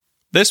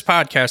This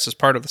podcast is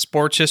part of the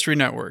Sports History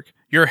Network,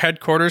 your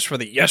headquarters for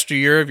the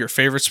yesteryear of your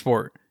favorite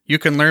sport. You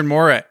can learn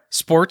more at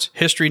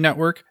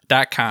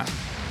sportshistorynetwork.com.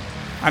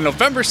 On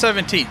November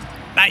 17th,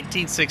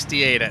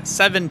 1968 at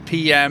 7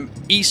 p.m.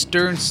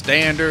 Eastern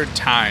Standard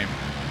Time,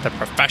 the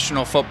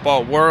professional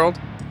football world,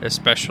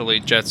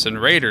 especially Jets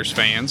and Raiders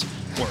fans,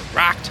 were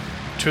rocked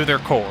to their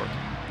core.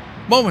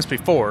 Moments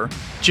before,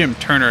 Jim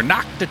Turner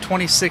knocked a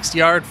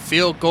 26-yard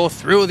field goal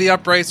through the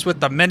uprights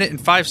with a minute and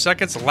 5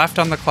 seconds left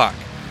on the clock.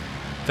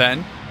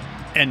 Then,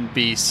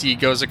 NBC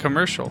goes a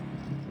commercial.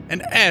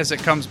 And as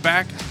it comes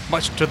back,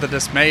 much to the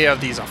dismay of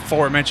these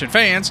aforementioned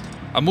fans,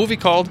 a movie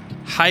called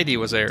Heidi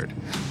was aired.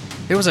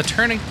 It was a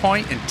turning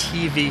point in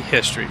TV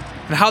history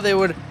and how they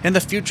would, in the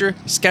future,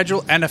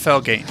 schedule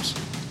NFL games.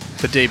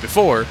 The day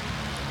before,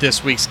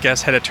 this week's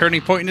guest had a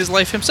turning point in his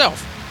life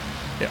himself.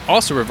 It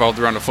also revolved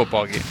around a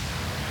football game.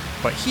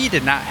 But he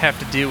did not have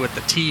to deal with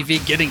the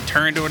TV getting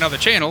turned to another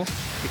channel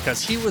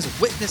because he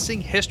was witnessing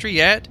history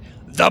at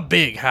the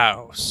Big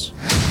House.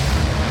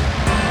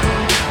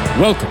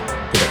 Welcome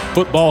to the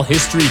Football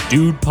History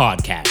Dude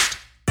podcast,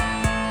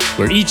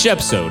 where each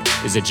episode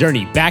is a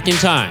journey back in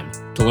time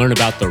to learn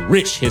about the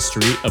rich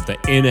history of the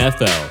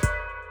NFL.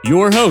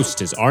 Your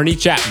host is Arnie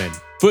Chapman.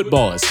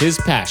 Football is his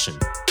passion,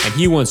 and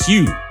he wants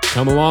you to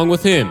come along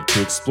with him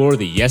to explore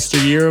the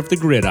yesteryear of the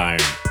gridiron.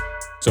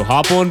 So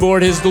hop on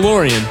board his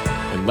DeLorean,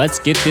 and let's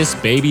get this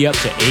baby up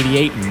to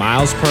 88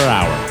 miles per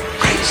hour.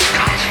 Great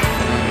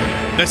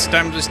Scott! This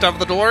time we stuff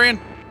the DeLorean.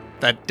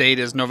 That date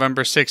is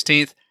November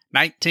 16th,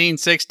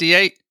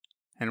 1968,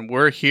 and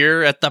we're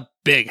here at the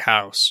Big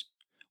House.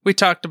 We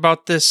talked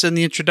about this in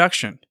the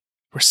introduction.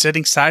 We're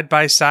sitting side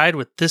by side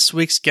with this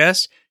week's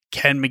guest,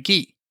 Ken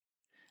Magee.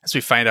 As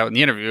we find out in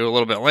the interview a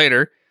little bit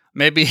later,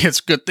 maybe it's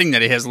a good thing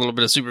that he has a little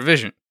bit of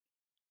supervision.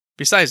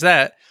 Besides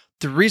that,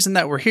 the reason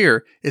that we're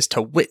here is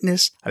to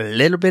witness a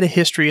little bit of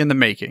history in the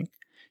making.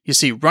 You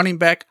see, running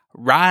back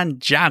Ron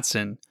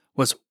Johnson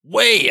was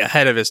way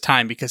ahead of his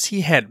time because he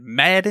had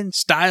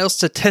Madden-style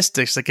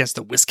statistics against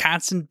the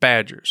Wisconsin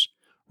Badgers,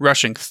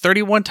 rushing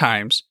 31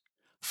 times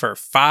for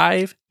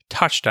 5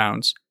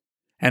 touchdowns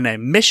and a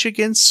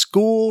Michigan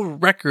school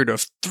record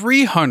of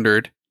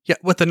 300,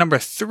 yet with the number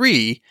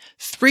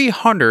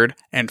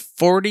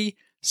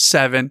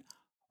 347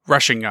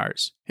 rushing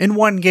yards in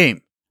one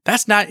game.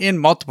 That's not in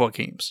multiple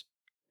games.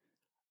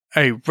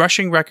 A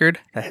rushing record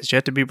that has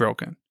yet to be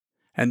broken.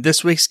 And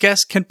this week's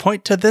guest can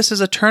point to this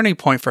as a turning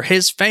point for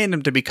his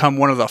fandom to become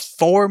one of the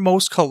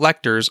foremost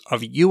collectors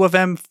of U of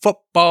M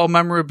football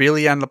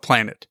memorabilia on the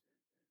planet.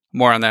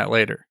 More on that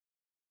later.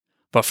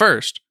 But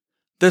first,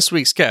 this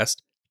week's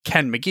guest,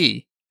 Ken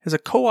Magee, is a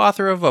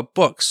co-author of a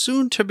book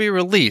soon to be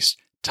released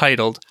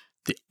titled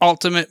The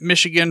Ultimate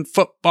Michigan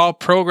Football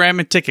Program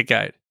and Ticket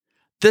Guide.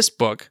 This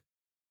book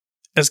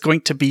is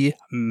going to be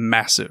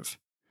massive.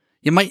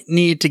 You might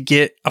need to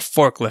get a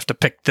forklift to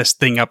pick this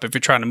thing up if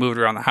you're trying to move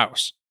it around the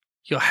house.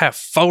 You'll have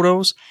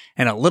photos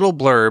and a little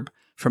blurb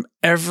from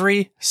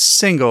every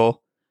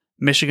single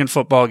Michigan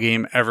football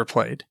game ever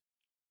played.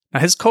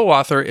 Now, his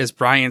co-author is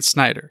Brian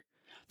Snyder.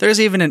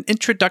 There's even an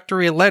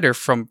introductory letter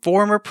from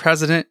former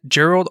President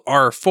Gerald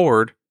R.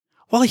 Ford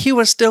while he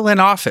was still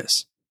in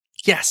office.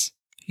 Yes,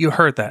 you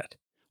heard that.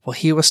 While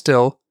he was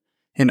still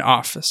in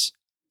office.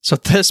 So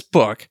this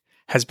book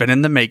has been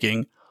in the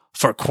making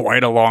for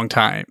quite a long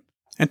time.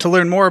 And to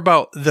learn more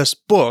about this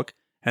book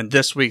and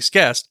this week's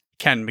guest,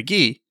 Ken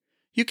Magee,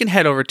 you can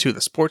head over to the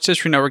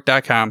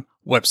sportshistorynetwork.com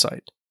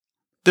website.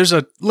 There's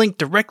a link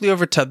directly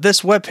over to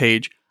this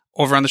webpage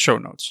over on the show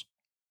notes.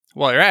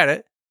 While you're at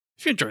it,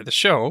 if you enjoyed the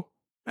show,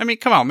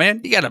 come on, man,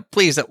 you gotta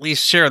please at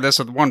least share this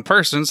with one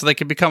person so they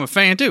can become a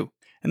fan too.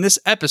 In this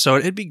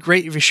episode, it'd be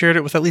great if you shared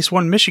it with at least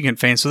one Michigan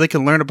fan so they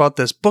can learn about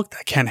this book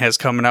that Ken has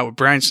coming out with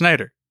Brian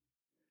Snyder.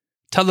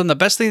 Tell them the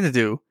best thing to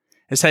do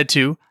is head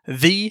to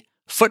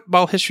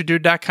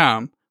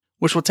thefootballhistorydude.com,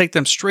 which will take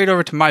them straight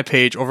over to my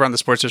page over on the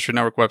Sports History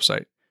Network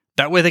website.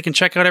 That way they can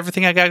check out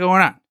everything I got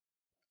going on.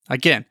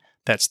 Again,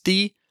 that's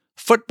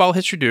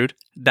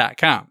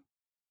thefootballhistorydude.com.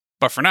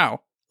 But for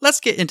now, let's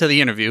get into the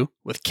interview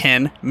with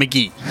Ken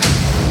Magee.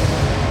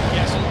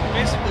 Yeah, so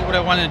basically what I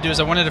wanted to do is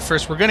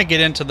we're going to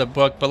get into the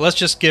book, but let's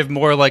just give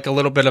more like a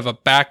little bit of a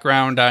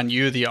background on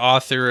you, the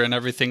author, and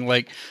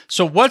everything.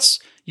 So what's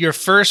your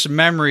first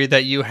memory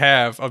that you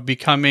have of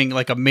becoming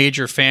like a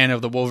major fan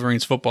of the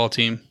Wolverines football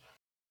team?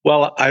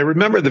 Well, I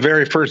remember the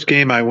very first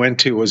game I went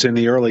to was in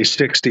the early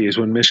 60s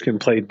when Michigan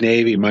played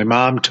Navy. My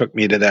mom took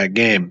me to that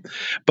game.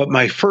 But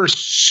my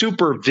first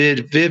super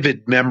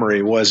vivid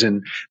memory was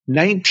in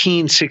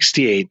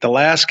 1968, the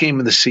last game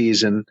of the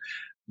season,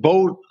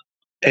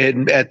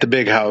 at the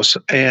Big House.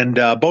 And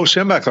Bo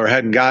Schembechler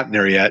hadn't gotten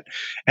there yet.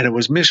 And it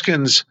was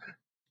Michigan's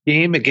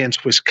game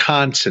against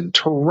Wisconsin,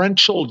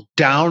 torrential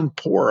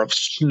downpour of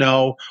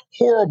snow,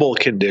 horrible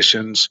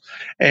conditions.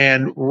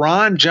 And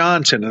Ron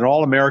Johnson, an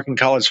All-American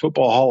College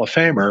Football Hall of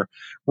Famer,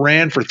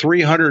 ran for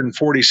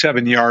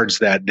 347 yards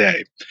that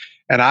day.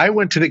 And I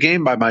went to the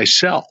game by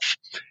myself.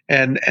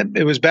 And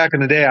it was back in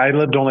the day, I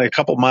lived only a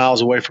couple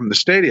miles away from the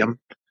stadium.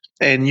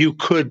 and you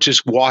could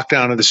just walk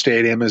down to the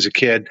stadium as a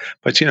kid.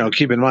 But,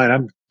 keep in mind,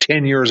 I'm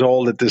 10 years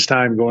old at this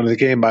time going to the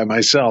game by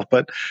myself,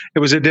 but it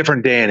was a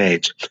different day and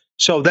age.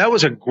 So that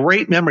was a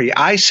great memory.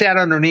 I sat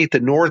underneath the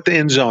north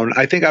end zone.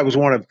 I think I was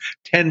one of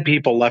 10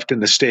 people left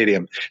in the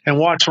stadium and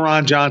watched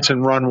Ron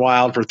Johnson run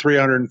wild for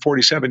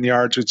 347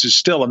 yards, which is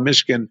still a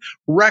Michigan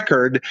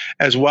record,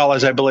 as well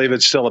as I believe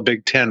it's still a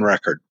Big Ten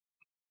record.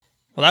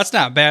 Well, that's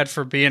not bad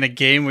for being a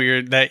game where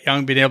you're that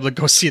young, being able to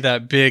go see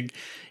that big,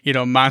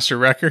 monster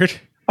record.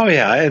 Oh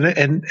yeah,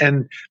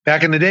 and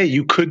back in the day,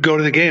 you could go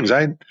to the games.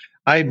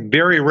 I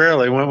very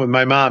rarely went with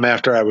my mom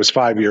after I was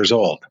 5 years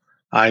old.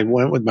 I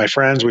went with my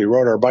friends. We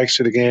rode our bikes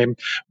to the game.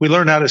 We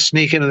learned how to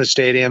sneak into the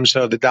stadium.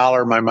 So the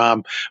dollar my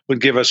mom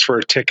would give us for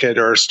a ticket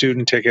or a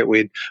student ticket,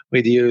 we'd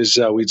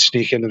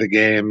sneak into the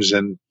games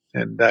and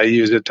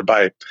use it to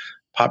buy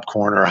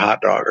popcorn or a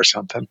hot dog or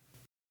something.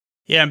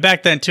 Yeah, and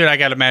back then too, I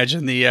got to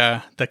imagine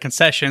the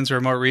concessions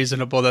were more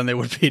reasonable than they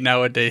would be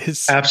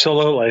nowadays.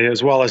 Absolutely,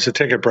 as well as the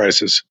ticket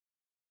prices.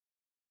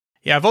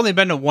 Yeah, I've only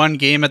been to one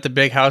game at the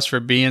Big House for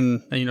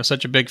being,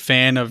 such a big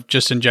fan of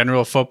just in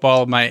general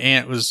football. My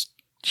aunt was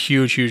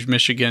huge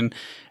Michigan,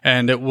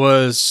 and it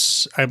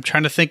was, I'm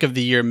trying to think of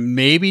the year,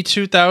 maybe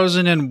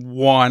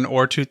 2001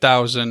 or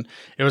 2000.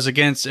 It was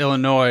against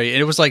Illinois,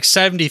 and it was like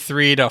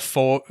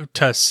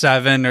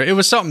 73-7, or it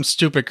was something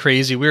stupid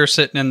crazy. We were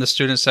sitting in the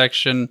student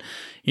section,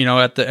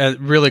 at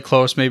really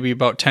close, maybe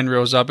about 10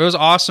 rows up. It was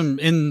awesome,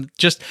 in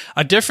just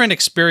a different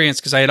experience,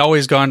 because I had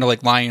always gone to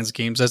like Lions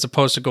games as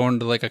opposed to going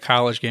to like a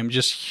college game.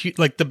 Just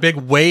like the big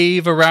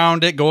wave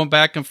around it, going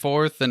back and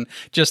forth, and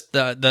just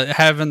the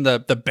having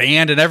the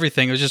band and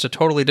everything. It was just a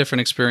totally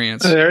different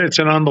experience. It's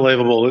an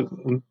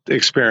unbelievable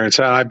experience.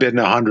 I've been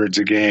to hundreds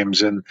of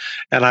games, and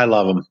I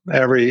love them.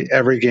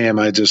 Every game,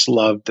 I just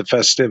love the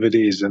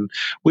festivities, and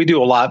we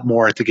do a lot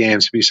more at the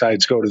games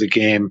besides go to the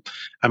game.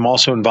 I'm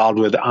also involved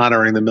with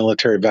honoring the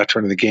military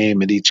veteran of the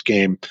game at each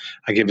game.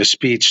 I give a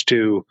speech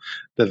to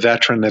the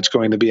veteran that's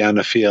going to be on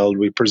the field.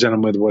 We present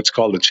them with what's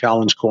called a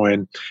challenge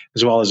coin,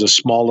 as well as a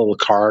small little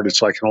card.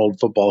 It's like an old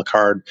football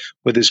card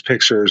with his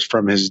pictures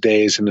from his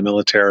days in the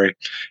military.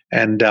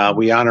 And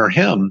we honor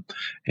him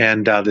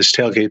and this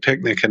tailgate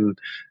picnic and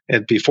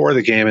before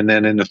the game. And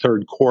then in the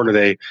third quarter,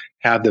 they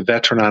have the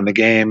veteran on the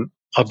game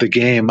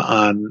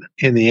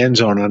in the end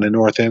zone on the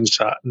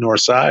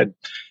north side.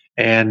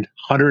 And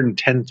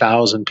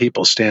 110,000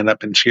 people stand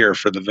up and cheer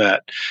for the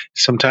vet.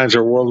 Sometimes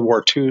they're World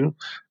War II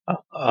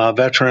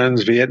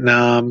veterans,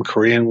 Vietnam,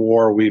 Korean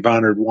War. We've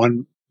honored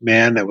one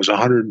man that was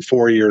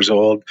 104 years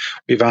old.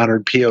 We've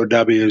honored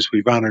POWs.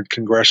 We've honored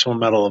Congressional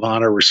Medal of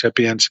Honor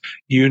recipients.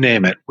 You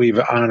name it, we've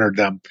honored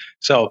them.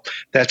 So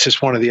that's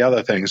just one of the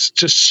other things.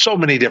 Just so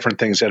many different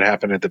things that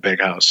happen at the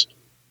Big House.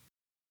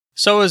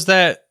 So is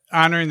that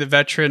honoring the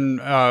veteran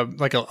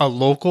like a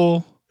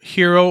local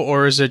hero,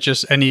 or is it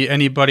just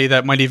anybody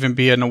that might even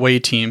be an away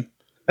team?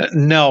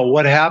 No,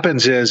 what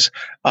happens is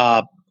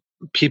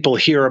people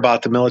hear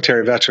about the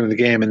military veteran of the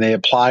game and they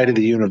apply to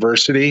the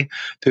university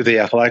through the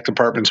athletic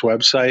department's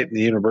website, and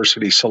the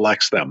university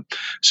selects them.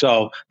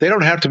 So they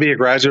don't have to be a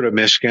graduate of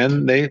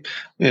Michigan.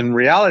 In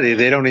reality,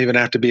 they don't even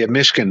have to be a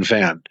Michigan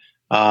fan.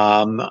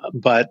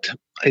 But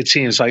it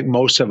seems like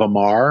most of them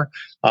are.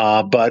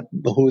 But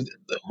who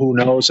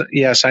knows?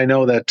 Yes, I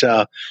know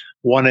that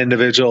one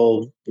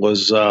individual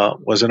was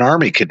an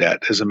Army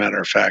cadet, as a matter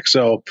of fact.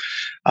 So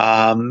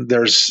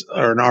there's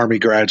an Army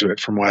graduate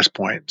from West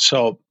Point.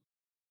 So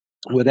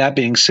with that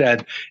being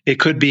said,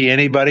 it could be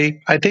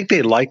anybody. I think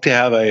they like to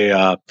have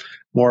a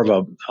more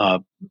of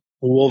a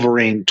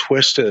Wolverine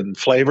twist and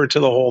flavor to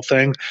the whole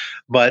thing,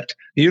 but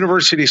the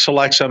university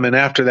selects them, and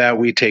after that,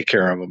 we take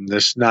care of them.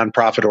 This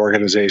nonprofit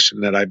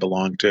organization that I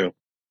belong to.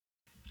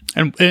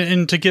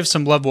 And to give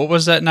some love, what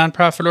was that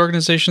nonprofit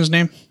organization's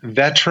name?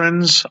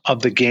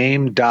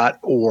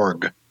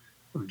 Veteransofthegame.org.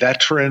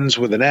 Veterans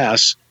with an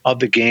S of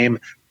the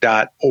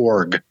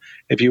game.org.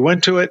 If you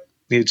went to it,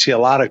 you'd see a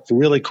lot of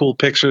really cool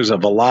pictures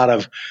of a lot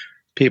of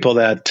people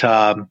that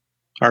are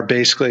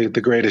basically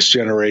the greatest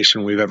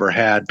generation we've ever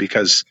had,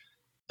 because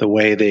the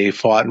way they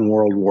fought in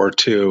World War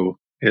II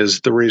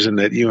is the reason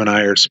that you and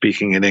I are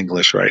speaking in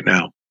English right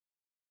now.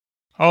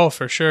 Oh,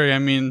 for sure. I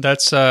mean,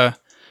 that's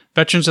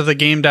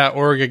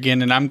veteransofthegame.org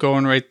again, and I'm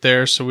going right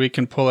there so we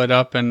can pull it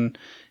up. And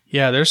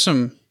yeah, there's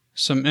some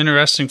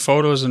interesting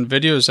photos and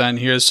videos on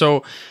here.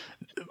 So,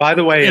 by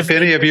the way, if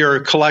any of your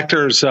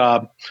collectors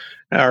or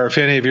if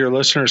any of your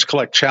listeners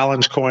collect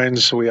challenge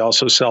coins, we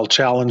also sell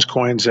challenge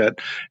coins that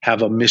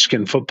have a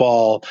Michigan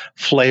football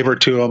flavor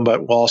to them, but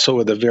also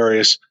with the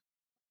various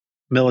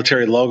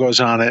military logos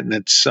on it. And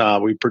it's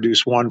we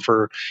produce one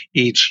for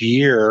each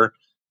year,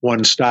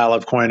 one style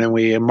of coin, and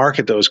we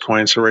market those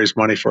coins to raise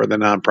money for the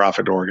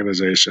nonprofit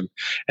organization.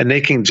 And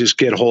they can just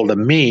get hold of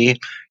me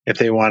if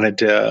they wanted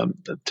to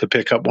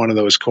pick up one of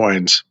those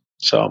coins.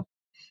 So,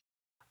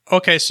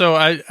 okay, so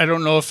I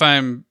don't know if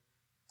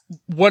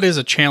what is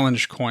a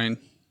challenge coin?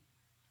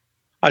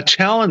 A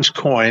challenge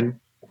coin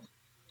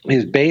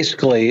is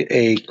basically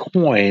a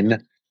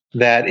coin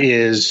that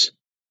is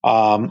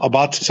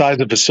about the size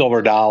of a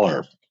silver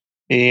dollar.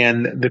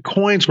 And the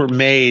coins were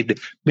made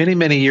many,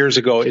 many years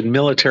ago in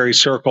military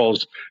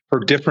circles for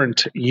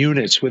different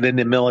units within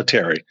the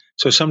military.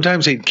 So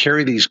sometimes they'd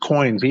carry these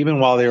coins even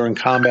while they were in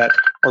combat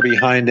or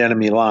behind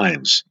enemy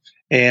lines.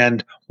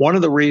 And one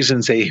of the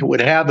reasons they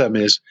would have them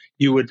is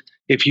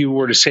if you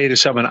were to say to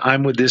someone,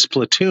 I'm with this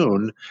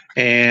platoon,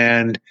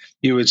 and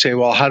you would say,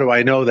 well, how do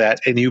I know that?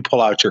 And you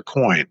pull out your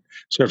coin.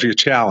 So if you're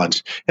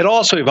challenged, it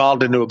also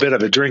evolved into a bit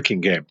of a drinking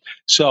game.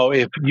 So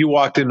if you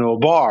walked into a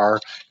bar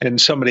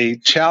and somebody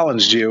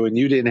challenged you and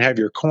you didn't have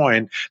your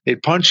coin,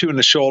 they'd punch you in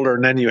the shoulder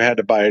and then you had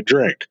to buy a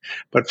drink.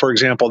 But for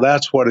example,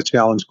 that's what a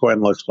challenge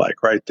coin looks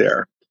like right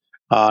there.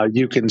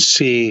 You can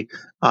see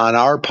on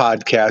our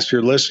podcast,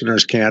 your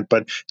listeners can't,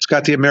 but it's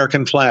got the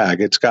American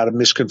flag. It's got a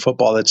Michigan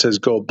football that says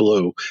Go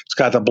Blue. It's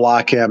got the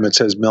block M that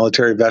says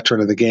Military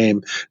Veteran of the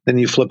Game. Then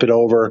you flip it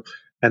over,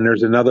 and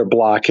there's another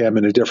block M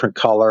in a different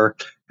color,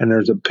 and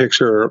there's a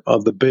picture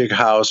of the big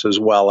house as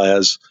well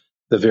as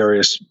the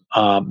various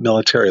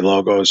military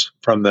logos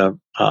from the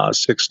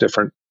 6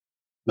 different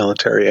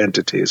military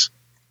entities.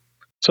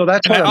 So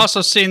that's what I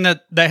also seen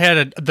that they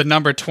had the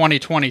number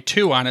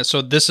 2022 on it.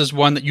 So this is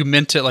one that you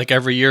mint it like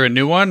every year, a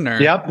new one? Or?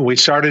 Yep. We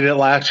started it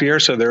last year.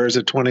 So there is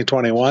a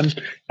 2021,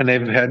 and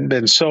they've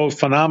been so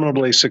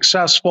phenomenally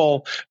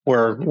successful.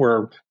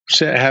 We're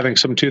having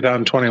some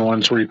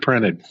 2021s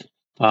reprinted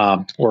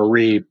or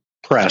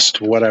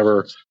repressed,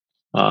 whatever,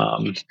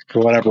 for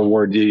whatever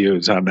word you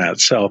use on that.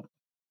 So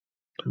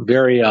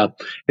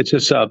it's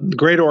just a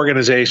great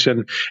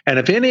organization. And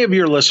if any of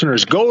your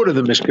listeners go to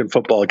the Michigan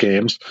football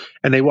games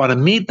and they want to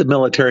meet the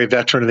military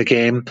veteran of the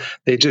game,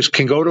 they just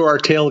can go to our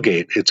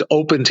tailgate. It's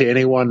open to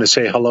anyone to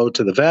say hello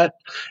to the vet.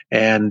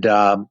 And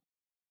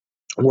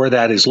where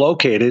that is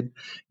located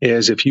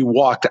is if you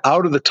walked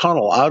out of the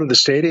tunnel, out of the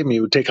stadium,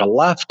 you would take a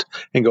left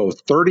and go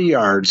 30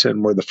 yards.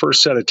 And we're the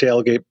first set of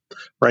tailgate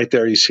right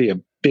there. You see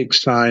a big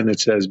sign that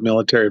says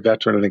military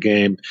veteran of the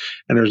game.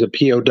 And there's a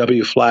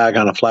POW flag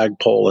on a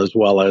flagpole as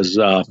well as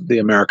the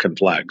American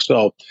flag.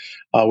 So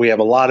we have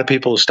a lot of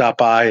people who stop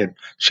by and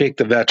shake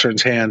the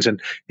veterans' hands.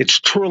 And it's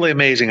truly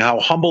amazing how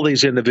humble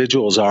these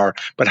individuals are,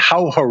 but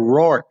how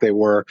heroic they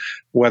were,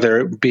 whether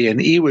it be in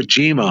Iwo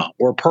Jima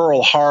or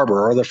Pearl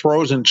Harbor or the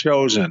Frozen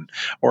Chosen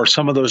or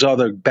some of those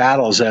other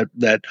battles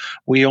that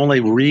we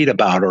only read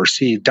about or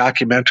see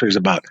documentaries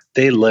about.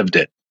 They lived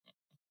it.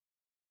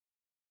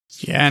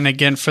 Yeah, and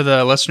again, for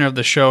the listener of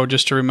the show,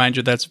 just to remind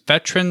you, that's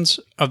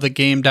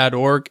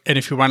veteransofthegame.org. And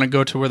if you want to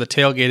go to where the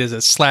tailgate is,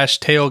 it's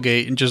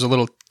 /tailgate, and just a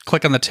little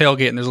click on the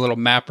tailgate, and there's a little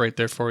map right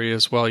there for you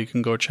as well. You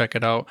can go check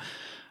it out.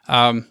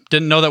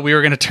 Didn't know that we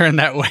were going to turn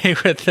that way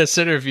with this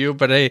interview,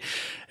 but hey,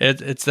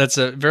 that's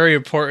a very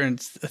important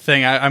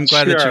thing. I'm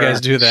glad that you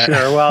guys do that.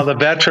 Sure. Well, the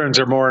veterans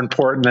are more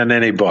important than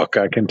any book,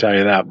 I can tell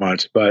you that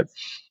much. But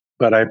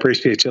I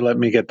appreciate you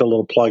letting me get the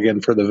little plug in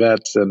for the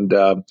vets, and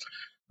I'm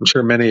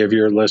sure many of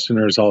your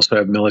listeners also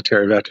have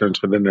military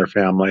veterans within their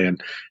family,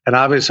 and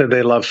obviously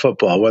they love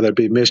football, whether it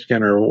be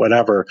Michigan or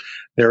whatever.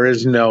 There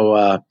is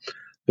no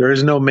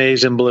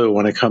maize and blue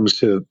when it comes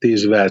to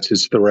these vets.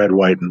 It's the red,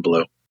 white, and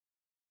blue.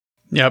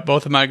 Yeah,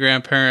 both of my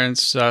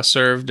grandparents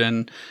served,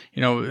 and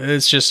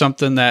it's just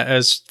something that,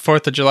 as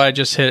 4th of July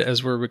just hit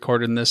as we're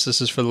recording this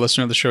is for the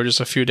listener of the show just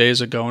a few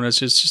days ago, and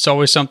it's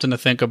always something to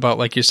think about.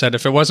 Like you said,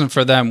 if it wasn't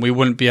for them, we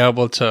wouldn't be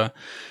able to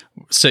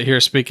sit here,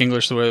 speak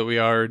English the way that we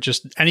are, or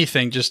just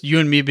anything, just you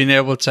and me being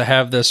able to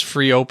have this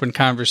free, open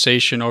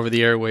conversation over the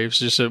airwaves,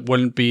 just it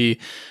wouldn't be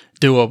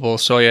doable.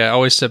 So yeah, I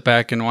always sit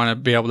back and want to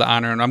be able to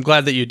honor, and I'm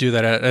glad that you do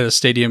that at a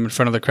stadium in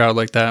front of the crowd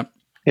like that.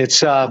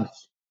 It's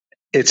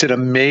an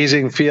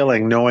amazing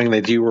feeling knowing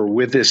that you were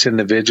with this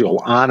individual,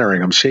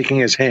 honoring him, shaking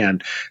his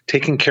hand,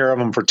 taking care of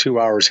him for 2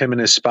 hours, him and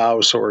his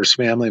spouse or his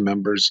family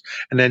members.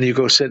 And then you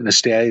go sit in the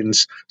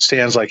stands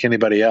like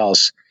anybody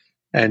else,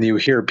 and you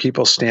hear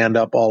people stand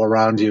up all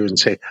around you and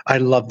say, I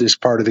love this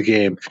part of the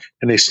game.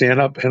 And they stand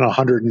up and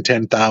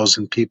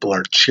 110,000 people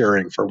are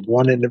cheering for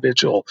one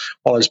individual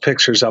while his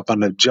picture's up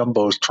on the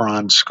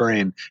Jumbotron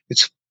screen.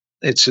 It's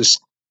just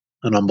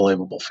an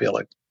unbelievable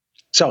feeling.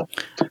 So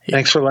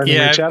thanks for letting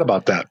me chat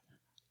about that.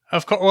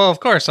 Of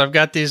course. I've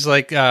got these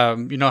how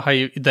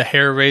the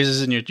hair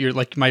raises and you're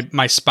like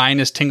my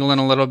spine is tingling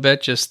a little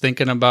bit just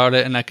thinking about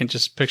it, and I can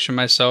just picture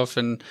myself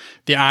and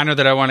the honor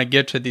that I want to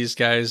give to these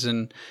guys.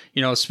 And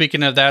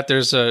speaking of that,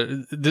 there's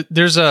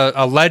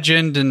a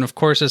legend, and of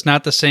course it's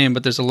not the same,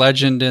 but there's a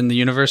legend in the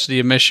University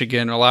of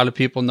Michigan. A lot of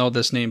people know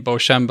this name, Bo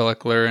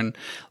Schembechler. And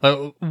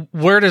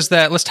where does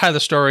that? Let's tie the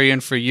story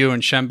in for you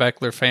and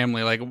Schembechler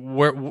family. Like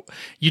where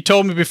you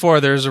told me before,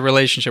 there's a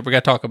relationship. We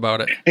got to talk about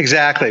it.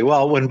 Exactly.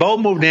 Well, when Bo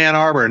moved Ann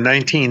Arbor in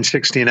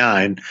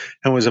 1969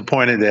 and was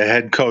appointed the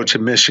head coach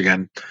of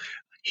Michigan,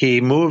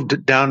 he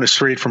moved down the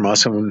street from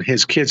us, and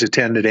his kids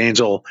attended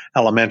Angel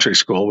Elementary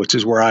School, which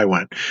is where I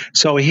went.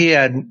 So he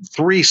had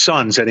 3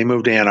 sons that he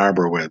moved to Ann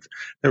Arbor with.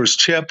 There was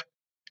Chip,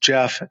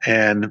 Jeff,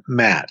 and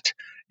Matt.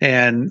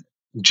 And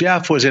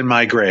Jeff was in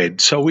my grade.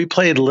 So we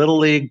played Little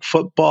League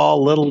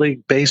football, Little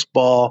League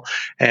baseball,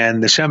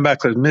 and the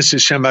Schembechlers, Mrs.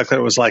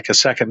 Schembechler was like a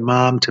second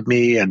mom to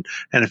me and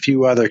a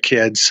few other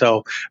kids.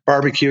 So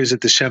barbecues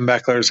at the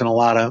Schembechlers and a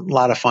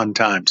lot of fun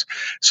times.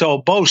 So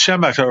Bo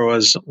Schembechler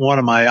was one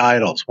of my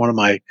idols, one of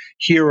my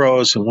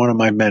heroes, and one of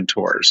my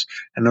mentors.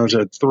 And those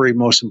are three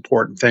most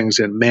important things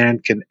that man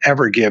can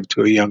ever give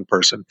to a young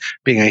person,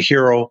 being a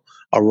hero,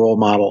 a role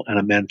model, and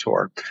a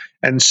mentor.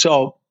 And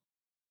so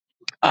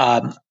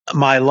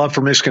my love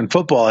for Michigan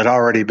football had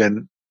already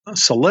been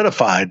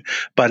solidified,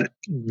 but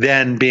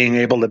then being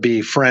able to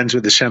be friends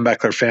with the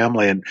Schembechler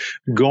family and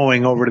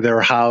going over to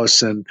their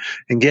house and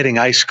getting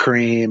ice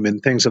cream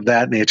and things of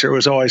that nature, it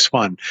was always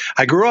fun.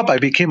 I grew up, I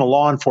became a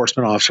law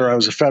enforcement officer. I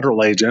was a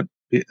federal agent.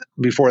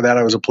 Before that,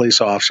 I was a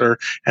police officer.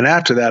 And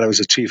after that, I was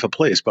a chief of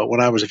police. But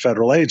when I was a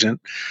federal agent,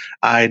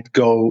 I'd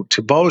go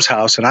to Bo's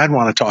house and I'd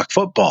want to talk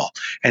football.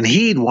 And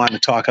he'd want to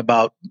talk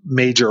about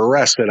major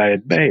arrests that I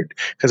had made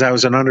because I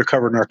was an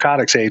undercover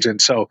narcotics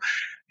agent. So,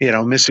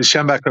 Mrs.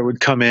 Schembechler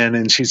would come in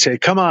and she'd say,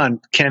 "Come on,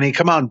 Kenny,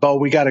 come on, Bo,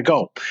 we got to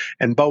go."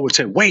 And Bo would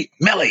say, "Wait,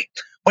 Millie.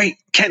 Wait,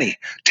 Kenny,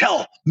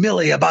 tell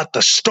Millie about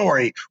the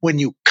story when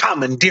you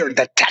commandeered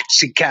the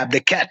taxi cab to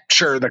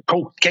capture the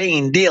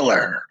cocaine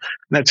dealer."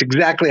 And that's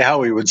exactly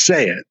how he would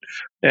say it.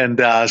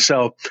 And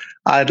so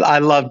I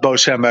love Bo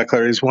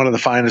Schembechler. He's one of the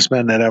finest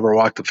men that ever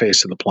walked the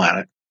face of the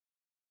planet.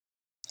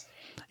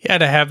 Yeah,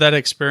 to have that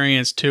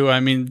experience too. I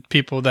mean,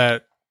 people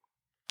that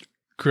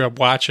grew up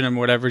watching him,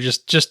 whatever,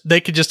 just they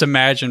could just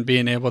imagine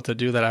being able to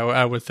do that.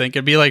 I would think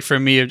it'd be like, for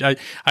me,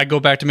 I go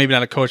back to maybe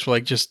not a coach, but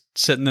like just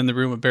sitting in the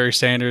room with Barry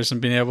Sanders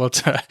and being able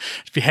to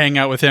be hang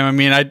out with him. I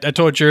mean, I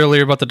told you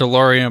earlier about the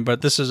DeLorean,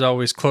 but this is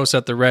always close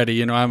at the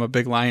ready. I'm a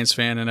big Lions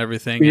fan and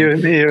everything. You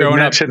had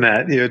mentioned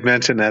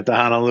that the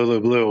Honolulu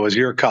blue was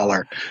your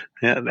color.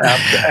 Yeah,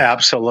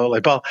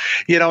 absolutely. Well,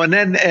 and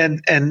then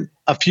and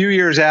a few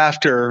years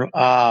after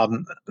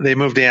they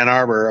moved to Ann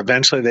Arbor,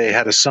 eventually they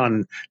had a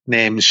son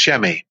named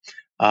Shemmy.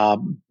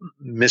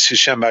 Mrs.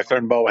 Schembechler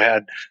and Bo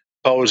had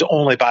Bo's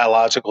only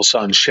biological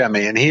son,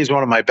 Shemmy, and he's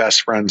one of my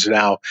best friends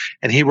now.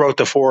 And he wrote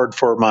the foreword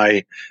for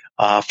my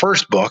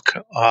first book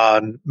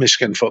on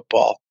Michigan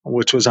football,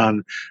 which was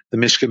on the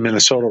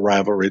Michigan-Minnesota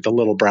rivalry, the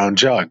Little Brown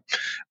Jug.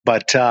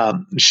 But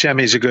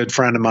Shemmy's a good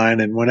friend of mine,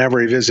 and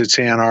whenever he visits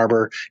Ann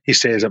Arbor, he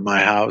stays at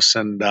my house,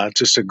 and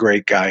just a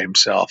great guy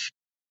himself.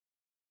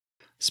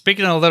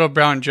 Speaking of Little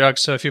Brown Jug,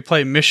 so if you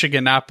play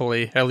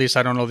Michiganopoly, at least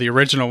I don't know the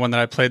original one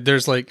that I played,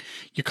 there's like,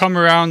 you come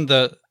around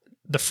the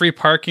free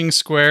parking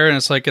square and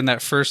it's like in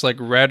that first like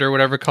red or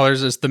whatever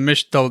colors is the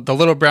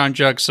Little Brown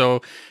Jug.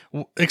 So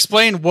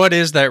explain, what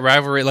is that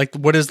rivalry? Like,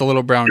 what is the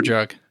Little Brown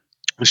Jug?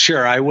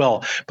 Sure, I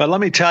will. But let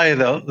me tell you,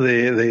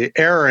 the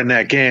error in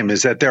that game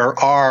is that there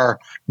are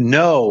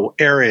no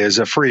areas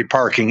of free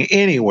parking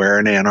anywhere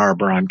in Ann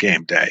Arbor on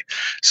game day.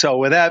 So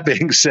with that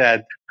being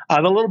said, the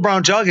Little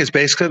Brown Jug is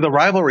basically the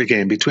rivalry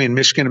game between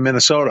Michigan and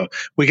Minnesota.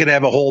 We could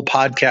have a whole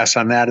podcast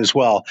on that as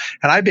well.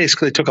 And I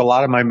basically took a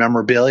lot of my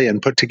memorabilia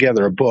and put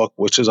together a book,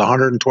 which is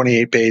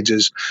 128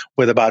 pages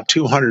with about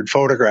 200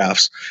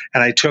 photographs.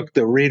 And I took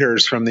the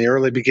readers from the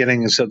early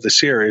beginnings of the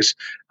series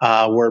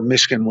where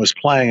Michigan was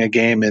playing a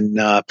game in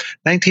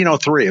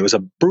 1903. It was a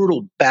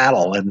brutal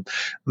battle. And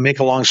make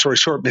a long story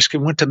short,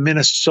 Michigan went to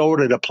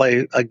Minnesota to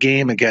play a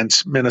game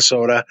against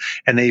Minnesota,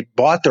 and they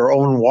bought their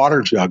own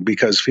water jug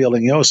because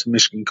Fielding Yost, the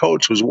Michigan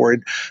coach, was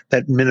worried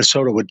that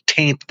Minnesota would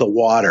taint the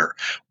water.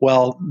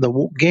 Well, the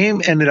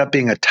game ended up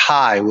being a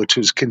tie, which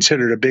was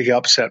considered a big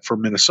upset for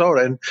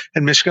Minnesota,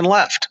 and Michigan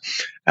left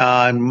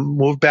and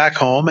moved back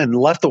home and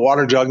left the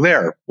water jug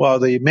there. Well,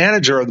 the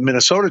manager of the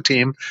Minnesota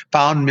team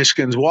found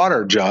Michigan's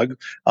water jug,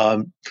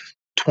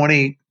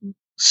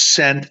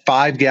 20-cent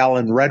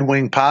 5-gallon Red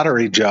Wing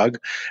pottery jug,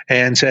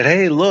 and said,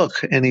 "Hey,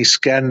 look," in his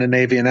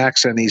Scandinavian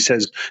accent, he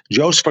says,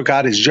 "Joe's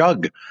forgot his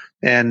jug."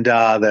 And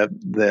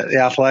the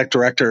athletic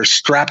director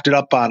strapped it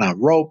up on a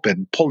rope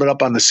and pulled it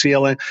up on the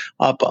ceiling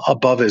up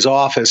above his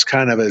office,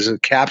 kind of as a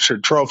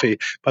captured trophy.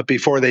 But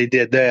before they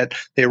did that,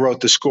 they wrote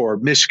the score: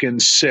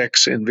 Michigan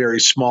 6 in very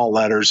small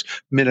letters,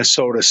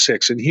 Minnesota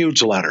 6 in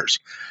huge letters.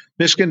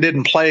 Michigan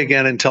didn't play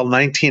again until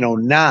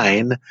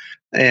 1909.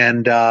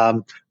 And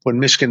when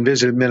Michigan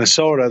visited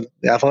Minnesota,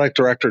 the athletic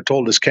director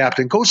told his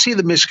captain, "Go see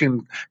the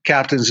Michigan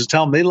captains and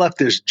tell them they left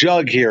this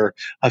jug here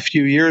a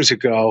few years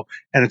ago,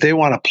 and if they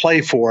want to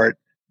play for it,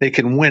 they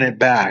can win it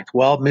back."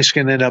 Well,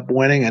 Michigan ended up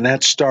winning, and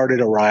that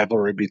started a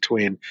rivalry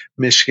between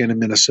Michigan and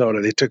Minnesota.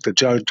 They took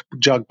the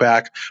jug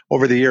back.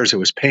 Over the years, it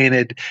was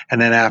painted,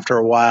 and then after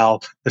a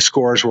while, the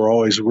scores were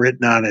always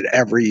written on it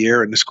every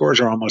year, and the scores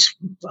are almost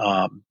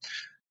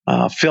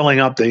filling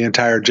up the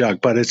entire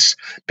jug. But it's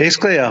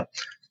basically a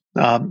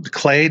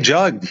clay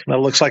jug that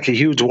looks like a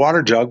huge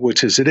water jug,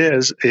 which it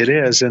is.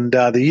 And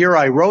the year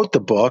I wrote the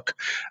book,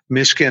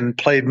 Michigan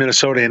played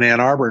Minnesota in Ann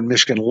Arbor, and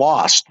Michigan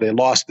lost. They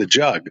lost the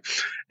jug.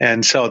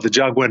 And so the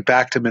jug went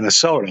back to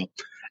Minnesota.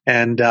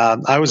 And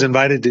I was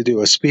invited to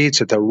do a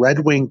speech at the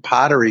Red Wing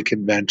Pottery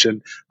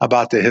Convention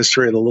about the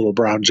history of the Little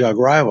Brown Jug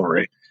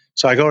rivalry.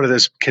 So I go to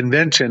this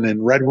convention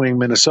in Red Wing,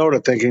 Minnesota,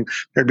 thinking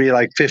there'd be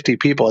like 50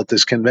 people at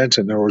this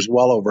convention. There was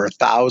well over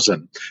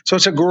 1,000. So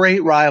it's a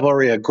great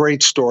rivalry, a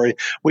great story.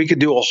 We could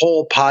do a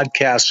whole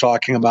podcast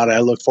talking about it. I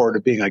look forward to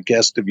being a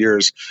guest of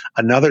yours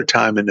another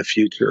time in the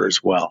future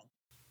as well.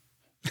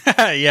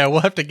 Yeah, we'll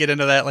have to get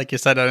into that, like you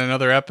said, on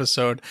another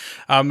episode.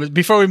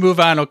 Before we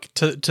move on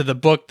to the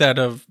book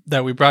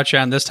that we brought you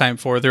on this time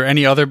for, are there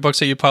any other books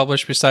that you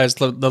published besides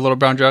the Little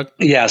Brown Jug?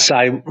 Yes,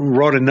 I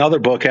wrote another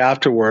book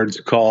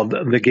afterwards called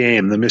The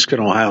Game, the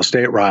Michigan-Ohio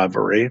State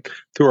Rivalry,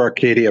 through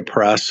Arcadia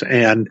Press,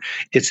 and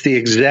it's the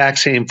exact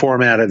same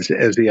format as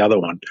the other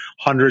one.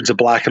 Hundreds of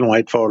black and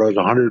white photos,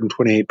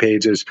 128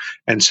 pages,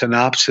 and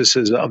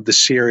synopsises of the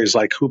series,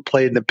 like who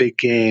played the big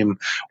game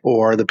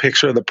or the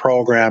picture of the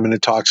program, and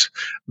it talks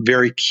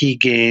very key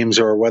games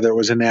or whether it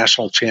was a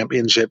national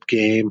championship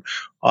game.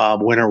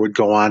 Winner would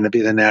go on to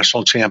be the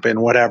national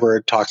champion, whatever.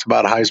 It talks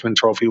about Heisman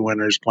Trophy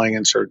winners playing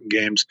in certain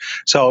games.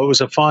 So it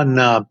was a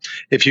fun,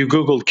 if you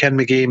Googled Ken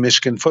Magee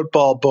Michigan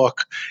football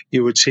book,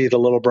 you would see the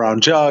Little Brown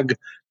Jug,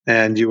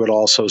 and you would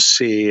also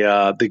see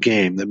The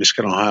Game, the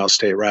Michigan-Ohio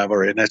State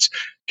rivalry. And that's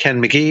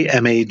Ken Magee,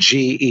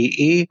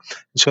 Magee.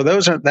 So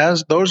those are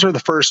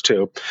the first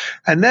two.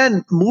 And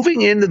then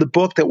moving into the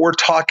book that we're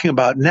talking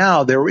about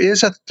now, there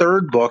is a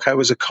third book I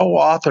was a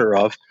co-author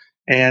of.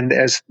 And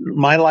as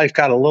my life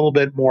got a little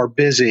bit more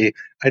busy,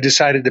 I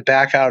decided to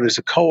back out as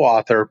a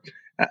co-author.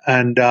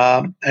 And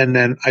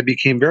then I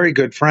became very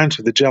good friends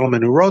with the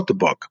gentleman who wrote the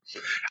book.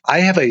 I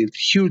have a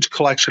huge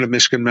collection of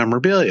Michigan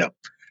memorabilia.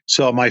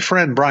 So my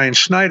friend Brian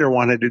Schneider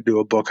wanted to do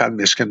a book on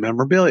Michigan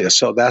memorabilia.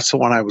 So that's the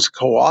one I was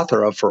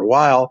co-author of for a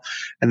while.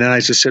 And then I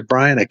just said,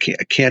 Brian, I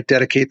can't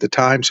dedicate the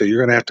time, so you're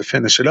going to have to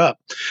finish it up.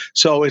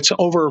 So it's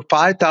over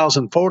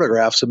 5,000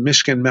 photographs of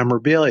Michigan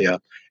memorabilia.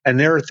 And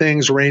there are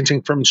things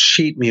ranging from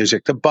sheet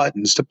music to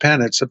buttons to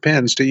pennants to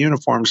pins to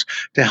uniforms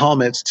to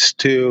helmets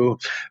to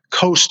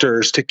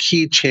coasters to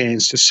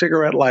keychains to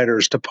cigarette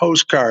lighters to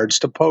postcards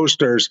to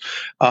posters,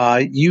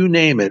 you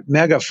name it,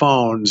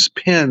 megaphones,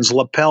 pins,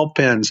 lapel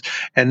pins.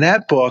 And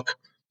that book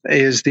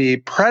is the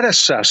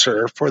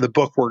predecessor for the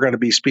book we're going to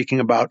be speaking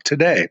about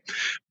today.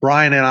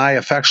 Brian and I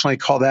affectionately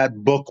call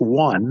that Book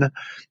One.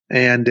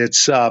 And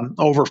it's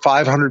over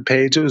 500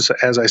 pages,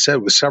 as I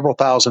said, with several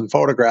thousand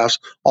photographs,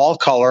 all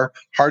color,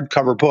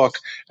 hardcover book.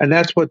 And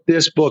that's what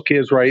this book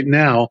is right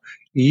now.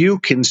 You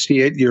can see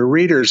it. Your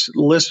readers,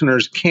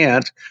 listeners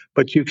can't,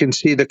 but you can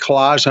see the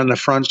collage on the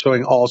front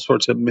showing all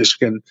sorts of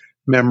Michigan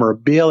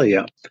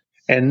memorabilia.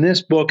 And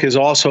this book is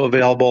also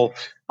available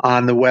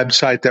on the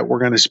website that we're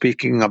going to be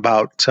speaking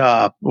about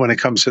when it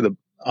comes to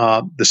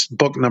this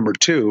book number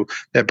 2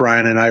 that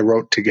Brian and I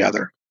wrote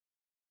together.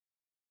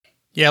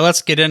 Yeah,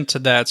 let's get into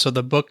that. So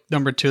the book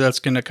number 2 that's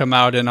going to come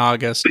out in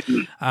August,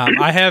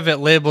 I have it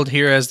labeled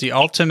here as the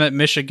Ultimate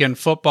Michigan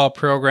Football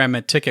Program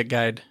and Ticket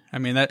Guide. I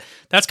mean,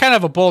 that's kind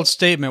of a bold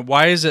statement.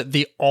 Why is it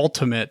the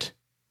ultimate?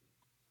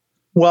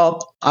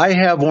 Well, I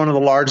have one of the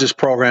largest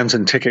programs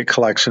and ticket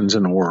collections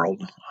in the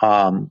world.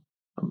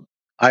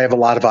 I have a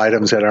lot of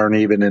items that aren't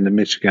even in the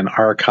Michigan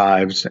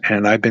archives,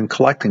 and I've been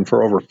collecting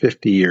for over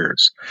 50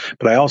 years.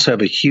 But I also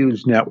have a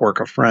huge network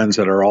of friends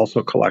that are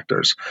also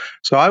collectors.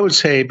 So I would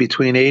say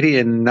between 80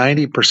 and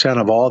 90%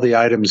 of all the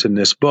items in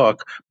this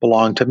book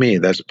belong to me.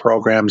 That's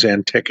programs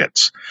and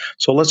tickets.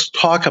 So let's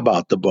talk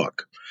about the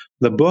book.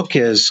 The book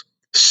is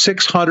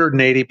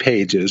 680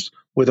 pages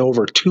with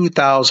over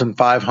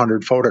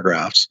 2,500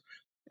 photographs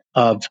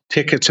of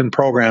tickets and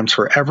programs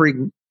for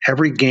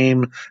every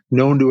game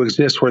known to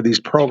exist where these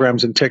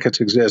programs and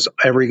tickets exist,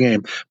 every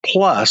game,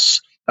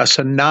 plus a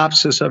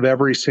synopsis of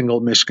every single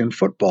Michigan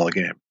football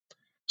game.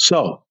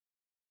 So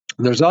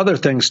there's other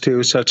things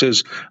too, such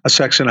as a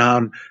section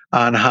on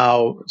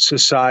how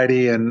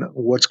society and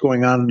what's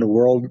going on in the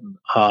world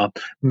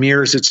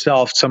mirrors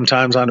itself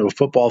sometimes onto a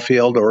football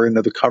field or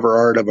into the cover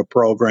art of a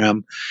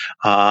program.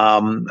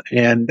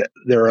 And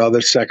there are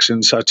other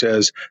sections such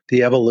as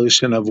the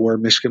evolution of where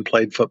Michigan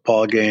played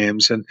football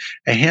games and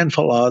a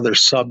handful of other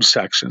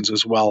subsections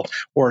as well,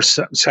 or a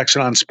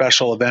section on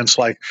special events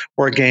like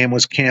where a game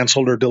was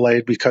canceled or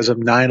delayed because of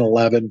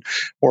 9/11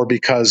 or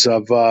because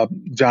of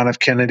John F.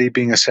 Kennedy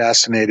being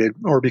assassinated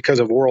or because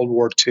of World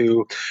War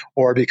II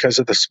or because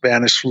of the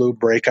Spanish flu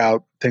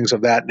breakout, things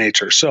of that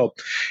nature. So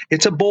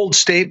it's a bold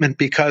statement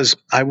because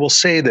I will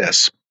say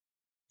this.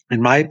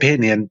 In my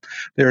opinion,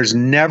 there's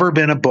never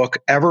been a book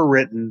ever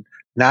written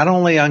not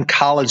only on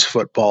college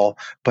football,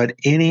 but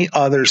any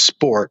other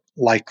sport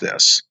like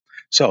this.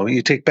 So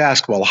you take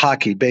basketball,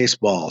 hockey,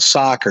 baseball,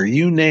 soccer,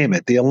 you name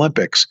it, the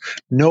Olympics.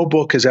 No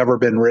book has ever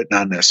been written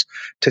on this.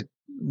 To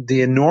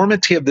the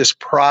enormity of this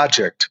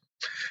project,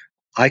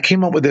 I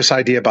came up with this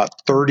idea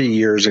about 30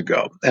 years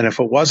ago. And if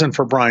it wasn't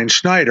for Brian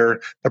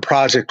Schneider, the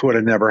project would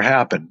have never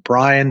happened.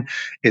 Brian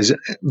is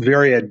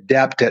very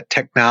adept at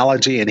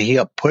technology, and he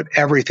put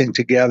everything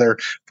together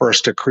for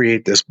us to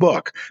create this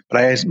book.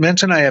 But I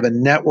mentioned I have a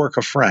network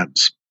of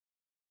friends.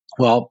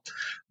 Well,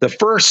 the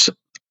first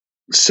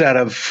set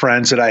of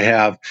friends that I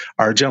have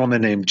are a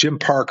gentleman named Jim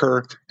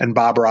Parker and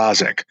Bob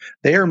Rozek.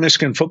 They are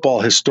Michigan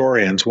football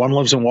historians. One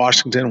lives in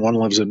Washington, one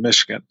lives in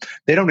Michigan.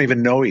 They don't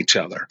even know each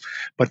other,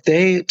 but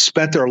they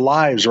spent their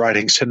lives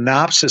writing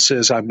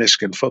synopsises on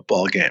Michigan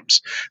football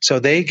games. So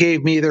they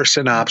gave me their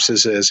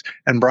synopsises,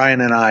 and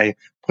Brian and I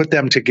put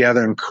them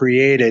together and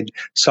created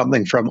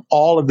something from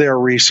all of their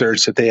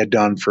research that they had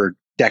done for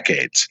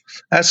decades.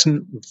 That's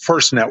the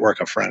first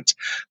network of friends.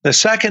 The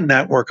second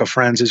network of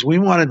friends is we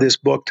wanted this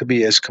book to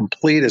be as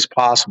complete as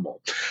possible.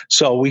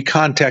 So we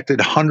contacted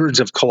hundreds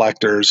of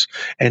collectors,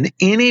 and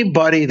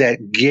anybody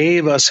that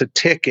gave us a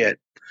ticket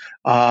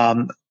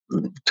to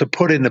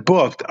put in the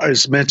book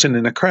is mentioned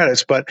in the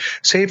credits. But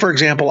say, for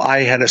example,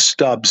 I had a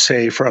stub,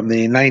 say, from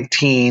the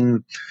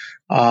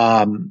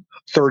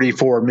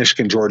 1934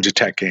 Michigan Georgia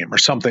Tech game or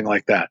something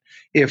like that.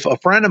 If a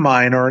friend of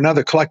mine or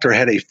another collector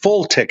had a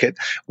full ticket,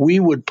 we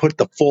would put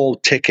the full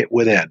ticket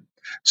within.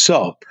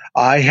 So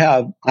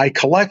I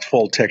collect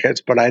full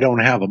tickets, but I don't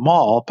have them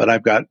all, but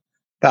I've got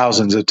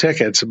thousands of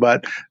tickets,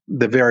 but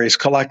the various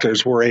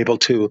collectors were able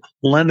to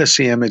lend us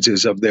the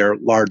images of their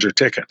larger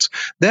tickets.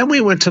 Then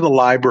we went to the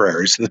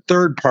libraries, the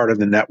third part of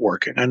the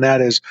networking, and that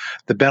is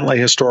the Bentley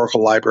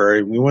Historical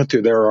Library. We went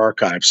through their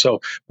archives. So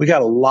we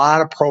got a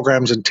lot of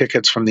programs and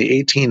tickets from the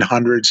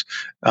 1800s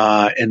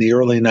and the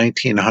early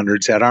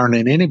 1900s that aren't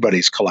in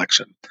anybody's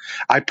collection.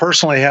 I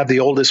personally have the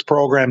oldest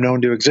program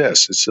known to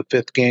exist. It's the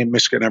 5th game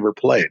Michigan ever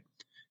played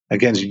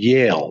against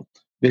Yale.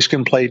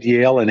 Michigan played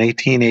Yale in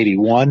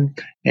 1881,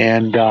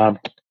 and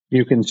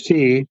you can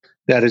see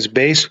that is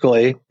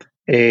basically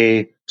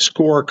a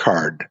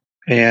scorecard,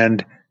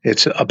 and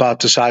it's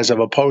about the size of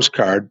a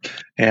postcard,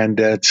 and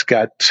it's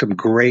got some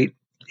great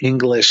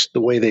English.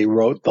 The way they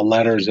wrote the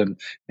letters in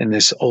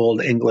this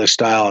old English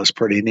style is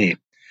pretty neat.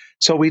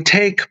 So we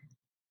take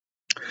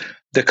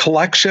the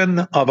collection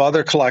of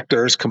other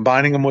collectors,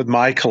 combining them with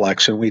my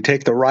collection. We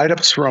take the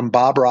write-ups from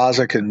Bob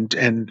Rozek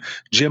and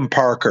Jim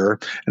Parker,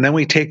 and then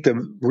we take the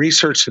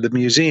research to the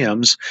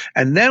museums,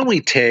 and then we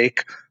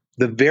take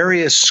the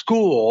various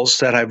schools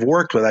that I've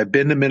worked with. I've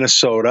been to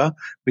Minnesota.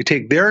 We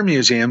take their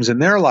museums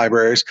and their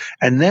libraries,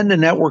 and then the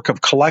network of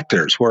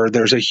collectors, where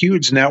there's a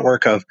huge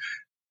network of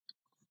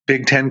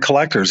Big Ten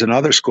collectors and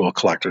other school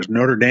collectors,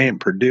 Notre Dame,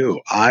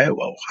 Purdue,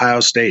 Iowa, Ohio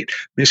State,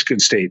 Michigan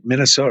State,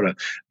 Minnesota,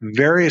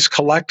 various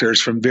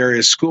collectors from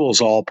various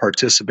schools all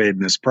participate in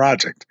this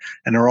project,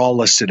 and they're all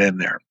listed in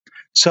there.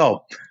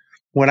 So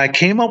when I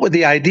came up with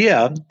the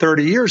idea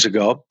 30 years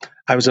ago,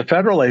 I was a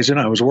federal agent.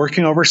 I was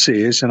working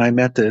overseas, and I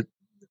met the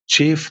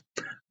chief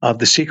of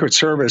the Secret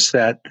Service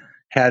that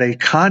had a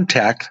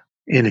contact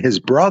in his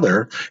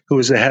brother, who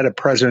was the head of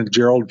President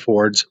Gerald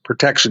Ford's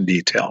protection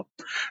detail.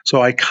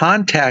 So I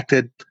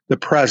contacted the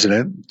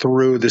president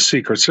through the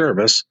Secret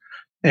Service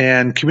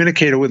and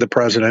communicated with the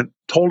president,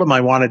 told him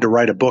I wanted to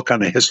write a book on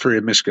the history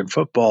of Michigan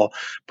football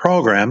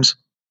programs,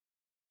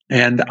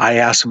 and I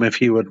asked him if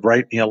he would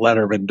write me a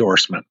letter of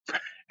endorsement.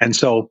 And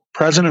so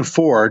President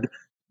Ford,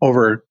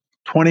 over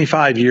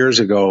 25 years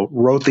ago,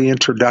 wrote the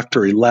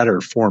introductory letter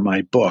for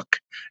my book.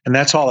 And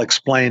that's all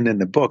explained in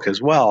the book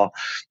as well,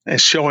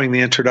 as showing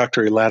the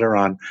introductory letter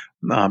on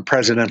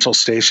presidential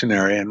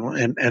stationery.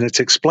 And it's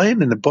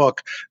explained in the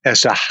book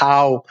as to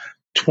how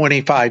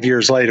 25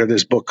 years later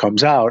this book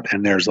comes out,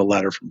 and there's a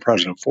letter from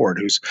President Ford,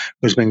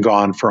 who's been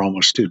gone for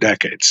almost 2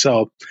 decades.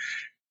 So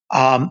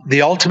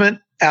the ultimate,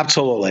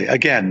 absolutely.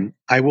 Again,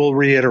 I will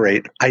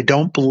reiterate, I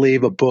don't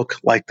believe a book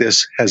like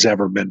this has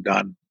ever been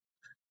done.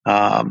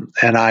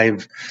 And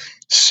I've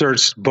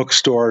searched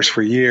bookstores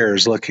for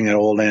years looking at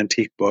old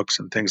antique books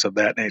and things of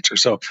that nature.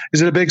 So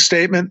is it a big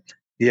statement?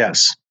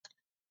 Yes.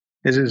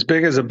 Is it as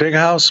big as a big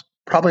house?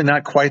 Probably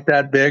not quite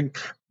that big,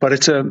 but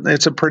it's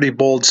a pretty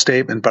bold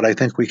statement, but I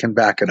think we can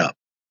back it up.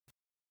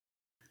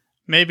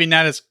 Maybe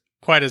not as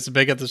quite as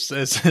big as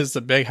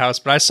the big house,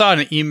 but I saw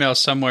an email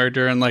somewhere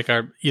during like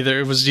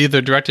it was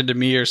either directed to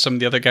me or some of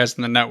the other guys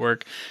in the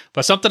network,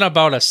 but something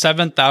about a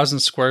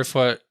 7,000 square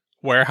foot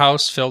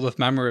warehouse filled with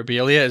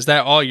memorabilia. Is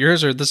that all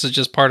yours, or this is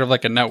just part of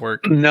like a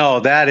network? No,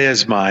 that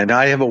is mine.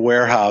 I have a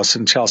warehouse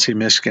in Chelsea,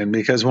 Michigan,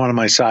 because one of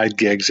my side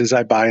gigs is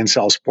I buy and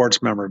sell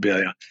sports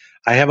memorabilia.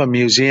 I have a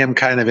museum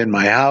kind of in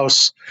my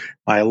house.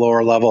 My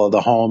lower level of the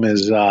home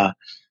is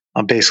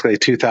basically a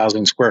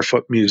 2,000 square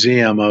foot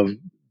museum of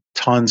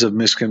tons of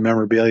Michigan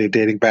memorabilia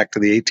dating back to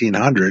the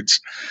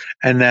 1800s.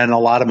 And then a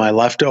lot of my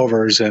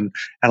leftovers and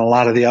a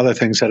lot of the other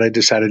things that I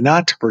decided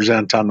not to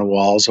present on the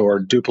walls or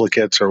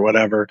duplicates or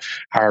whatever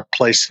are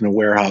placed in the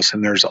warehouse.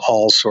 And there's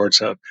all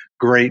sorts of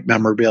great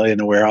memorabilia in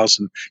the warehouse.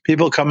 And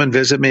people come and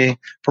visit me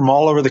from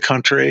all over the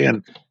country,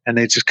 and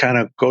they just kind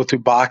of go through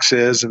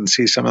boxes and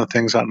see some of the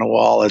things on the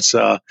wall. It's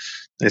a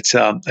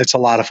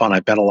lot of fun.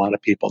 I've met a lot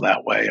of people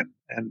that way,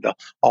 and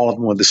all of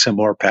them with a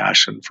similar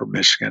passion for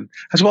Michigan,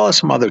 as well as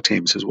some other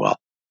teams as well.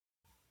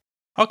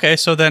 Okay,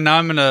 so then now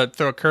I'm going to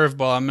throw a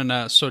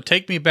curveball. So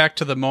take me back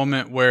to the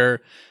moment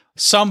where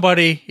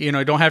somebody,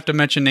 don't have to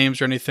mention names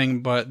or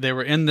anything, but they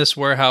were in this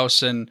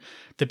warehouse and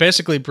they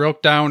basically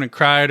broke down and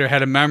cried or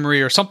had a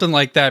memory or something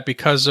like that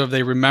because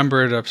they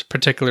remembered a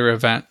particular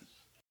event.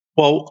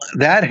 Well,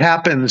 that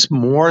happens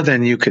more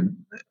than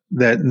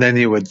than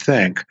you would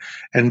think.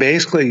 And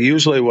basically,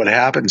 usually what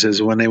happens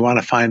is when they want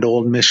to find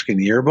old Michigan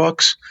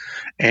yearbooks,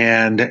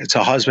 and it's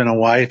a husband and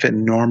wife,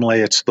 and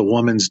normally it's the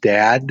woman's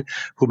dad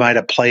who might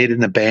have played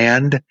in the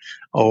band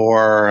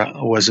or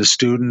was a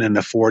student in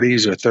the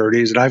 40s or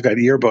 30s. And I've got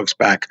yearbooks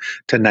back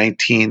to the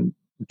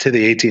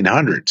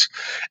 1800s,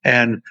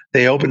 and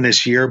they open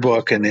this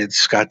yearbook and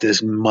it's got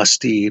this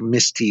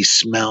misty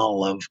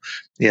smell of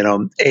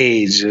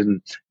age,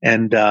 and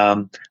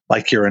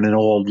like you're in an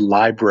old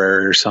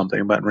library or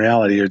something, but in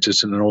reality you're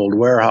just in an old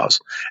warehouse.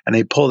 And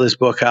they pull this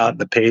book out, and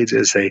the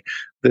pages say,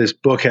 this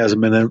book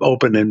hasn't been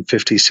opened in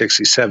 50,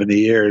 60, 70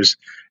 years.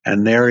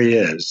 And there he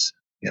is,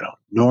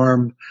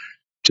 Norm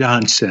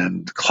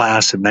Johnson,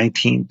 class of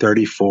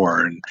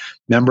 1934, and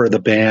member of the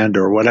band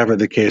or whatever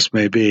the case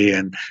may be.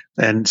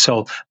 And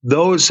so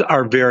those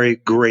are very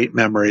great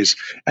memories.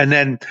 And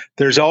then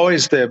there's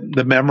always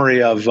the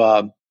memory of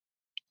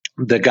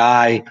the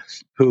guy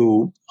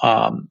who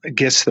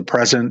gets the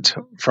present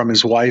from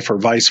his wife or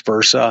vice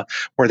versa,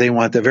 where they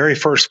want the very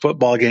first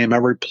football game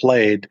ever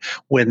played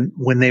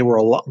when they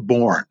were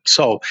born.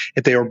 So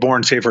if they were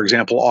born, say, for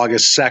example,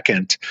 August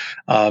 2nd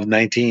of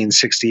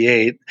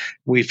 1968,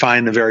 we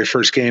find the very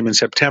first game in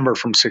September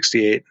from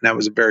 68, and that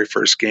was the very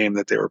first game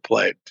that they were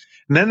played.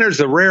 And then there's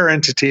the rare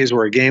entities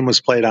where a game was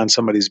played on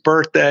somebody's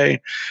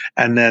birthday,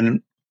 and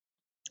then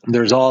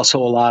there's also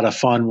a lot of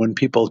fun when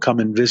people come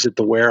and visit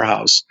the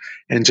warehouse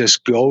and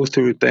just go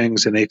through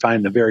things and they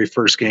find the very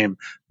first game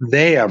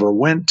they ever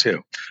went to.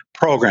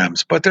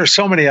 Programs, but there's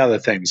so many other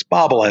things: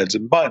 bobbleheads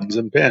and buttons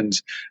and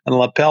pins and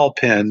lapel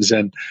pins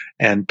and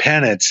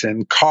pennants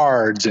and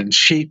cards and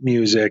sheet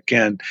music,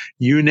 and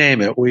you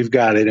name it, we've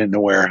got it in the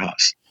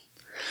warehouse.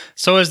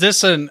 So is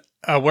this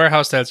a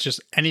warehouse that's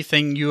just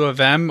anything U of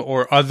M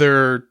or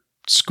other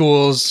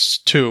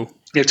schools too?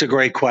 It's a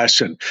great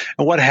question.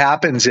 And what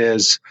happens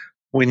is,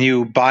 when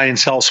you buy and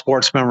sell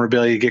sports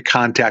memorabilia, you get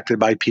contacted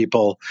by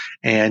people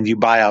and you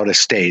buy out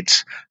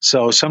estates.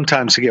 So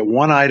sometimes to get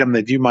one item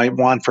that you might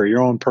want for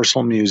your own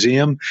personal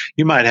museum,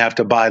 you might have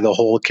to buy the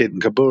whole kit and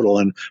caboodle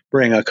and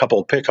bring a couple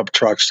of pickup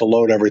trucks to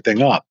load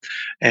everything up.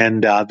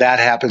 And that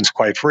happens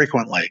quite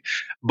frequently.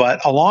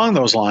 But along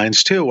those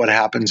lines, too, what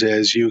happens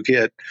is you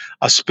get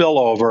a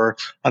spillover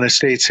on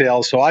estate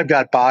sales. So I've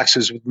got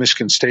boxes with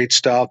Michigan State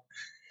stuff,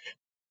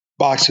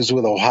 boxes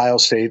with Ohio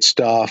State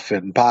stuff,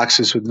 and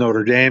boxes with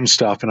Notre Dame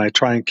stuff, and I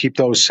try and keep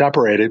those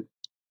separated.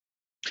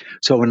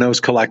 So when those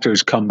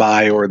collectors come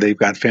by or they've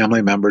got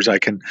family members, I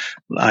can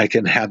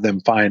have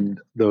them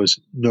find those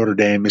Notre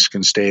Dame,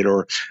 Michigan State,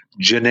 or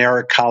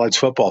generic college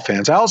football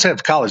fans. I also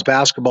have college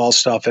basketball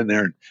stuff in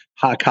there, and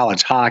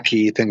college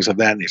hockey, things of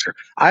that nature.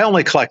 I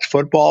only collect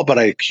football, but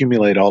I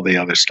accumulate all the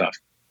other stuff.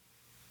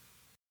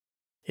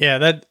 Yeah,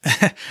 that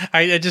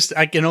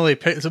I can only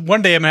pick.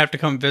 One day I'm gonna have to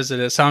come visit.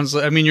 It sounds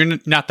like, I mean, you're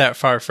not that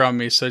far from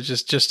me, so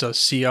just to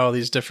see all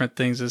these different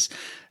things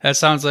that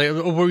sounds like.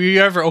 Were you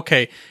ever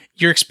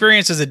your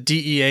experience as a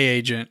DEA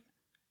agent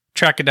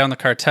tracking down the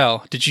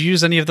cartel? Did you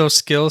use any of those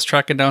skills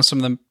tracking down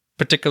some of the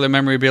particular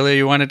memorabilia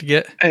you wanted to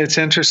get? It's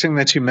interesting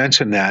that you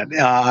mentioned that.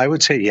 I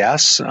would say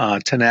yes.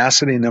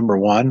 Tenacity, number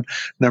one.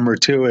 Number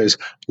two is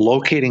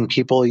locating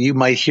people. You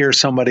might hear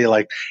somebody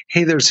like,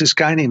 hey, there's this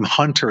guy named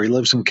Hunter. He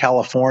lives in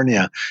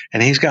California,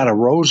 and he's got a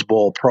Rose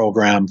Bowl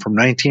program from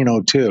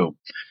 1902.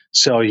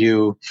 So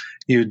you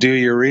do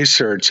your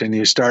research and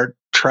you start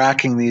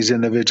tracking these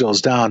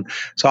individuals down.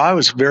 So I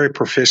was very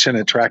proficient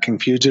at tracking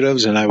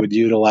fugitives, and I would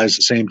utilize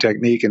the same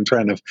technique in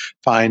trying to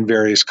find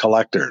various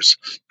collectors.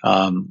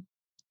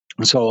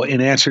 So in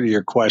answer to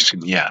your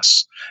question,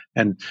 yes.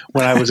 And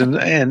when I was in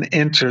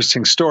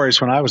interesting stories,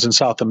 when I was in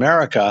South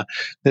America,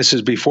 this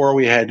is before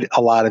we had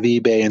a lot of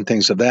eBay and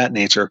things of that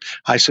nature,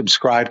 I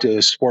subscribed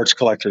to Sports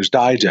Collectors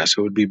Digest.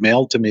 It would be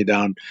mailed to me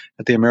down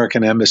at the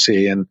American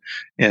Embassy.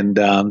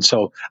 And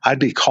so I'd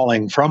be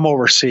calling from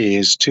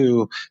overseas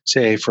to,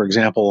 say, for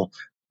example,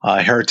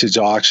 Heritage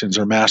Auctions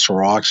or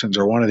Master Auctions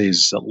or one of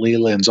these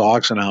Leland's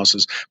auction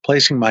houses,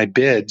 placing my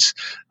bids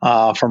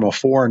from a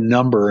foreign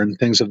number and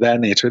things of that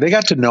nature. They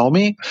got to know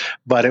me,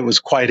 but it was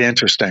quite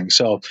interesting.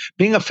 So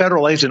being a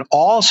federal agent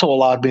also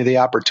allowed me the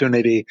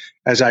opportunity.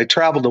 As I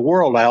traveled the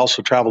world, I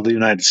also traveled the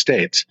United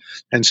States.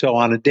 And so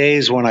on the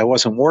days when I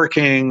wasn't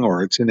working,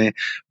 or it's in a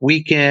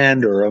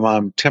weekend, or I'm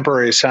on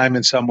temporary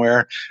assignment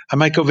somewhere, I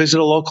might go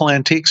visit a local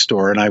antique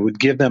store and I would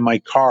give them my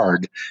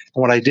card.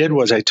 And what I did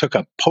was I took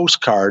a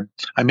postcard.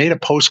 I made a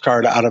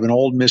postcard out of an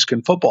old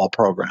Michigan football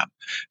program.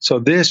 So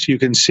this, you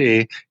can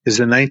see, is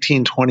the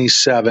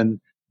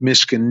 1927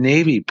 Michigan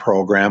Navy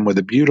program with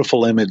a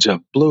beautiful image of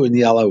blue and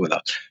yellow with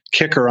a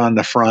kicker on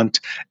the front.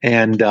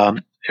 And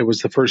it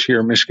was the first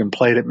year Michigan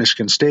played at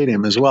Michigan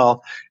Stadium as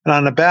well. And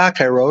on the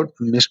back, I wrote,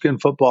 Michigan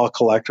football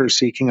collectors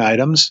seeking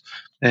items.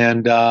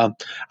 And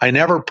I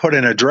never put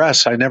an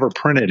address. I never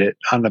printed it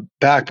on the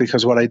back,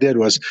 because what I did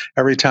was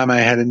every time I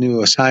had a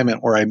new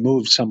assignment where I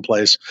moved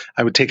someplace,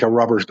 I would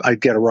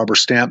I'd get a rubber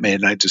stamp made,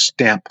 and I'd just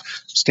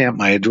stamp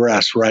my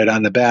address right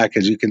on the back.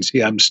 As you can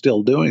see, I'm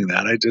still doing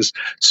that. I just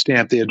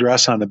stamp the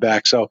address on the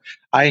back. So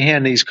I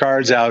hand these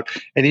cards out,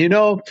 and you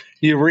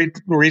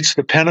reach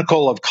the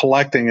pinnacle of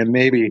collecting, and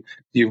maybe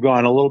you've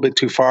gone a little bit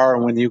too far.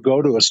 And when you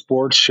go to a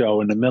sports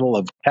show in the middle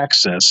of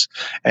Texas,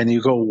 and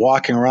you go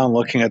walking around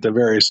looking at the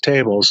various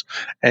tables,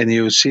 and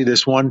you see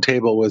this one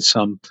table with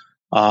some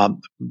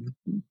um,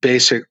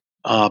 basic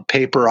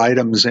paper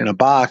items in a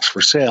box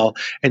for sale,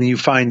 and you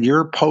find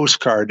your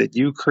postcard that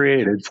you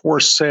created for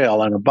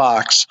sale in a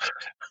box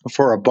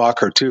for $1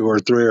 or $2 or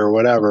 $3 or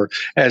whatever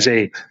as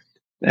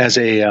as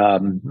a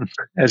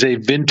as a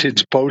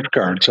vintage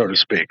postcard, so to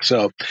speak.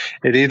 So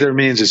it either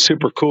means it's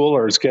super cool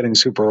or it's getting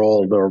super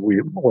old,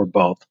 or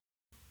both.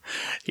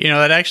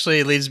 That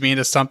actually leads me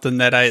into something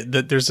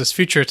that there's this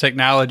future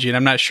technology, and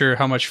I'm not sure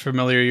how much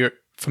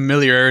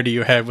familiarity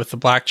you have with the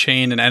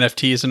blockchain and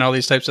NFTs and all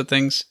these types of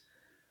things.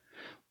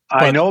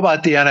 I know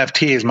about the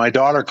NFTs. My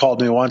daughter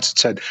called me once and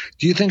said,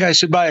 "Do you think I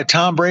should buy a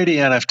Tom Brady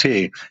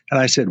NFT?" And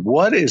I said,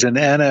 "What is an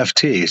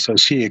NFT?" So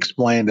she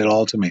explained it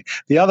all to me.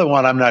 The other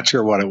one, I'm not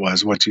sure what it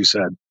was, what you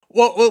said.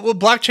 Well,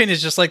 blockchain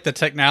is just like the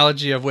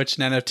technology of which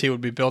an NFT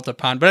would be built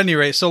upon. But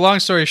anyway, so long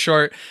story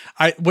short,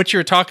 what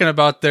you're talking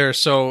about there,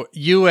 so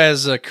you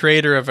as a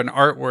creator of an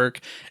artwork,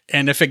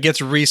 and if it gets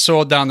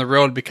resold down the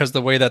road because of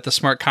the way that the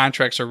smart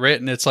contracts are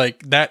written, it's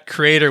like that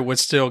creator would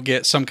still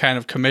get some kind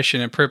of commission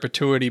in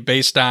perpetuity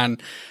based on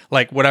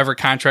like whatever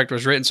contract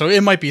was written. So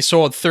it might be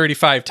sold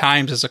 35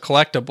 times as a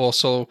collectible.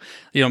 So,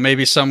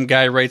 maybe some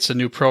guy writes a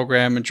new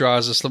program and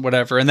draws this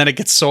whatever, and then it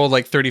gets sold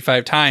like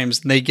 35 times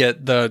and they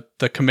get the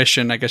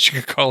commission, I guess you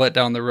could call it,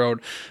 down the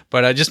road.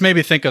 But I just made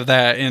me think of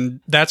that.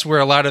 And that's where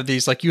a lot of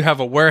these, like you have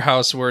a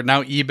warehouse where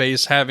now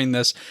eBay's having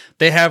this,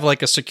 they have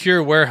like a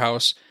secure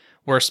warehouse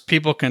where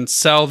people can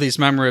sell these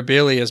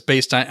memorabilia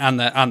based on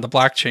the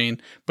blockchain,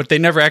 but they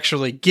never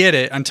actually get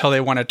it until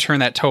they want to turn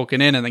that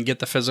token in and then get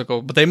the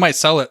physical. But they might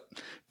sell it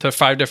to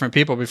 5 different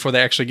people before they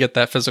actually get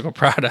that physical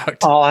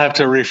product. I'll have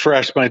to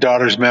refresh my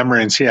daughter's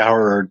memory and see how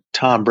her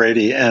Tom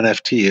Brady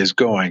NFT is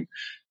going.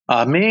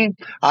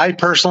 I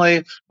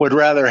personally would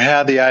rather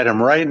have the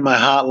item right in my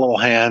hot little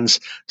hands,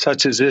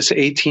 such as this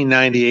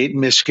 1898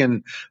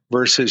 Michigan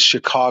versus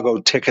Chicago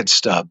ticket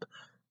stub.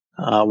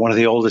 One of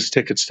the oldest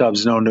ticket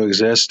stubs known to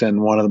exist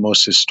and one of the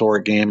most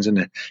historic games in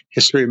the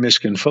history of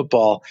Michigan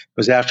football. It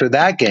was after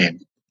that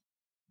game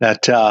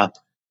that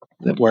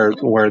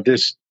where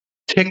this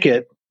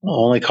ticket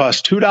only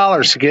cost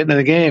 $2 to get into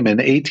the game in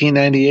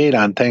 1898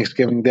 on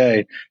Thanksgiving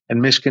Day,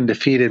 and Michigan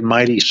defeated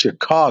mighty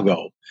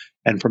Chicago.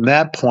 And from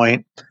that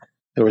point,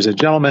 there was a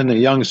gentleman, a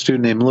young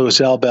student named Louis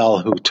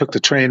Elbel, who took the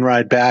train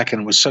ride back,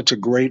 and it was such a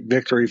great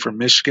victory for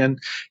Michigan.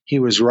 He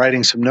was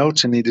writing some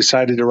notes, and he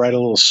decided to write a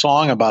little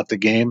song about the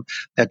game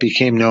that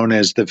became known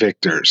as The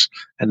Victors.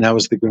 And that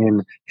was the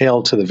game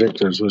Hail to the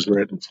Victors was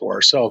written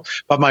for. So,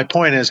 but my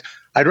point is,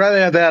 I'd rather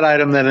have that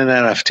item than an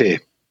NFT.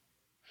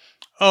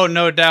 Oh,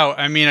 no doubt.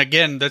 I mean,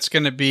 again, that's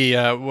going to be,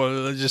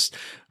 just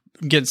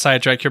getting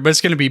sidetracked here, but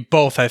it's going to be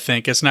both, I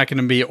think. It's not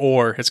going to be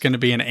or. It's going to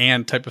be an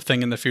and type of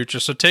thing in the future.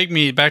 So take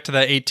me back to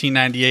that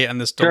 1898 on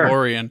this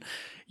DeLorean.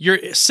 Sure.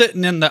 You're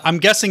sitting in I'm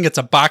guessing it's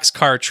a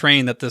boxcar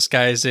train that this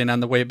guy is in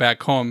on the way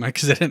back home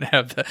because they didn't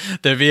have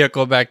the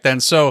vehicle back then.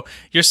 So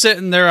you're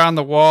sitting there on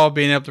the wall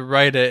being able to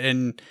write it,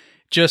 and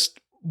just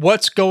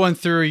what's going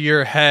through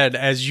your head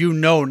as you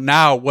know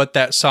now what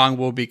that song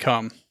will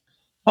become?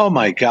 Oh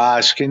my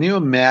gosh. Can you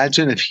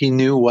imagine if he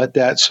knew what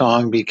that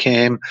song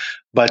became?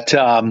 But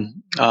John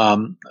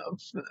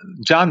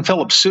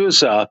Philip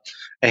Sousa,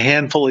 a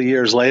handful of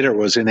years later,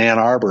 was in Ann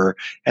Arbor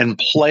and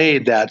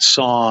played that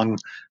song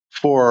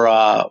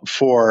at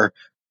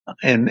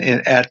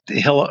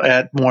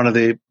one of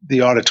the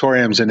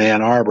auditoriums in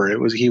Ann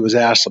Arbor. He was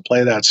asked to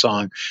play that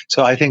song.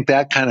 So I think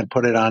that kind of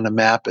put it on the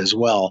map as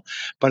well.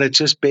 But it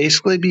just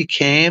basically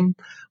became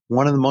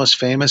one of the most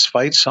famous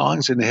fight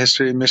songs in the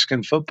history of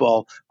Michigan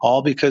football,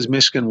 all because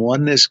Michigan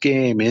won this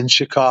game in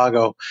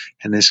Chicago,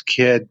 and this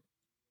kid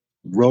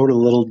wrote a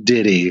little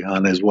ditty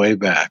on his way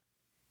back.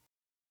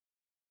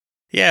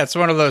 Yeah, it's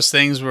one of those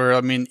things where,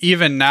 I mean,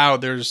 even now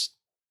there's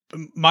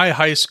my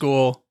high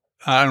school,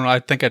 I don't know, I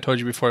think I told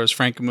you before it was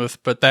Frankenmuth,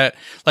 but that,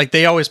 like,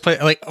 they always play,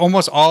 like,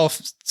 almost all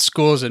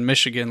schools in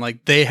Michigan,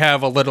 like, they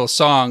have a little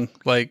song,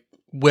 like,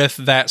 with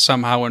that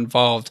somehow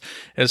involved,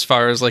 as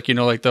far as like,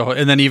 like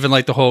and then even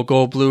like the whole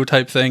Go Blue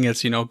type thing,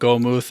 it's, Go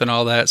Muth and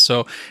all that.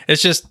 So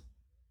it's just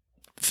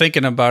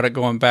thinking about it,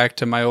 going back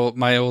to my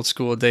old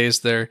school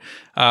days there.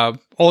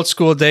 Old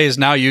school days,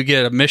 now you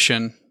get a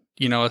mission,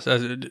 you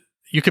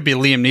could be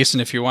Liam Neeson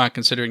if you want,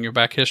 considering your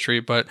back history,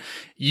 but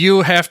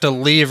you have to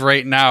leave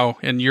right now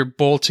and you're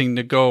bolting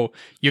to go.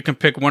 You can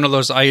pick one of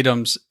those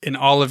items in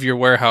all of your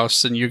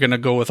warehouse and you're going to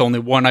go with only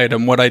one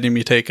item. What item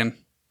you taking?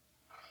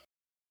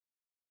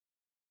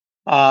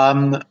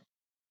 When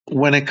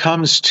it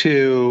comes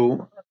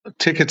to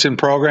tickets and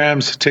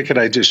programs, the ticket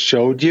I just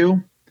showed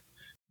you,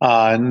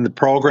 and the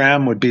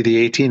program would be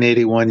the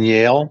 1881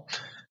 Yale.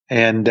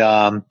 And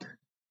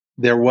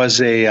there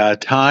was a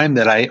time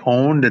that I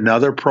owned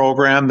another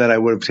program that I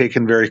would have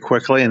taken very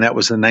quickly, and that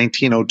was the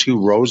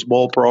 1902 Rose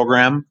Bowl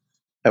program.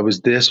 That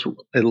was this.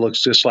 It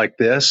looks just like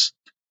this.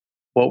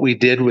 what we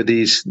did with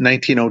these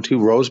 1902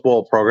 Rose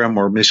Bowl program,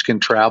 where Michigan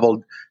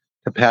traveled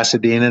to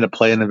Pasadena to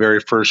play in the very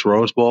first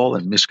Rose Bowl,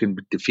 and Michigan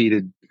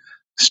defeated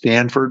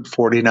Stanford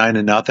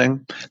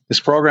 49-0. This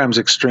program is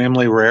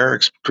extremely rare,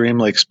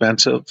 extremely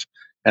expensive,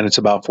 and it's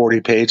about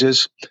 40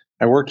 pages.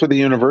 I worked with the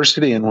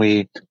university, and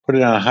we put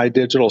it on a high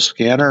digital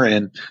scanner,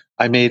 and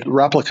I made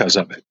replicas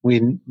of it. We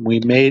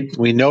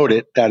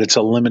noted that it's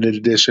a limited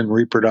edition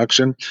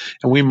reproduction,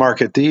 and we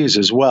market these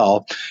as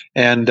well.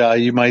 And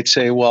you might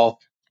say, well,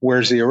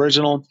 where's the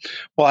original?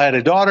 Well, I had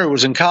a daughter who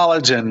was in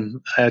college and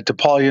at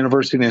DePaul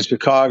University in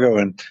Chicago,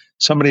 and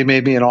somebody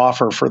made me an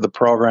offer for the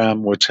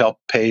program, which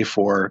helped pay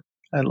for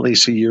at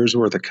least a year's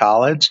worth of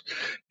college.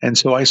 And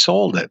so I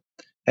sold it.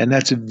 And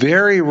that's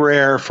very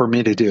rare for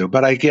me to do.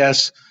 But I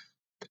guess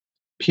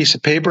piece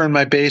of paper in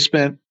my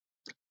basement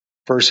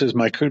versus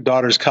my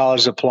daughter's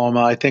college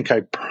diploma, I think I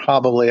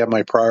probably have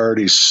my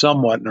priorities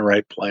somewhat in the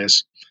right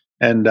place.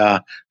 And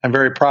I'm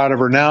very proud of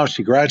her now.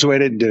 She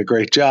graduated and did a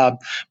great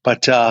job.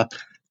 But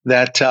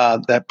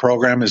that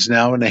program is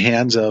now in the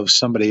hands of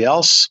somebody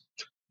else.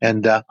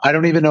 And I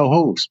don't even know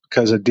whose,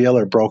 because a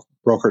dealer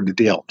brokered the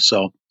deal.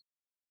 So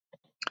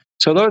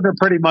those are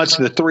pretty much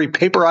the three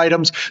paper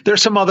items.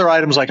 There's some other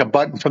items like a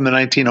button from the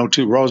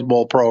 1902 Rose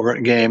Bowl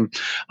program game.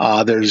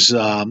 There's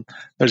a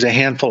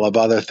handful of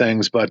other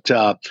things, but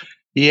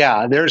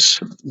yeah,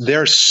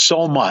 there's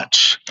so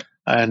much,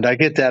 and I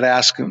get that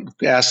asked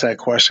that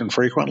question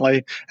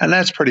frequently, and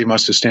that's pretty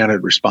much the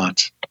standard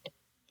response.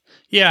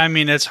 Yeah, I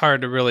mean, it's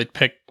hard to really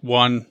pick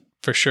one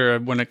for sure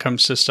when it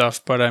comes to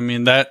stuff, but I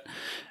mean that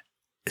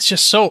it's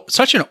just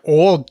such an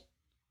old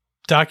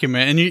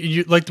document, and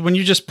you like when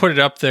you just put it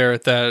up there,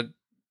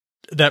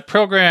 that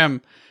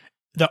program,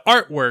 the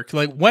artwork,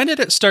 like when did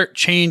it start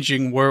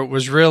changing where it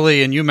was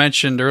really, and you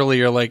mentioned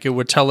earlier, like it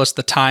would tell us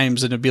the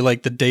times and it'd be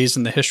like the days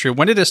in the history.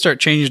 When did it start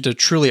changing to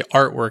truly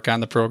artwork on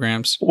the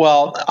programs?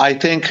 Well, I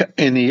think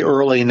in the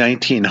early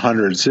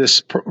 1900s,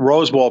 this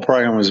Rose Bowl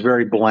program was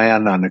very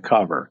bland on the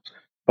cover.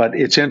 But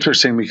it's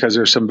interesting because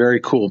there's some very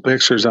cool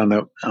pictures on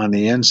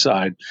the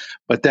inside.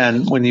 But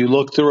then when you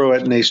look through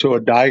it and they show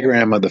a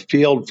diagram of the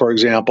field, for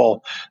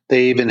example,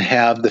 they even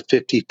have the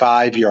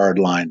 55-yard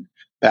line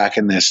back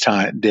in this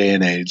day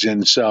and age.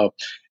 And so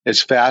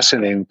it's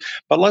fascinating.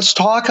 But let's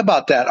talk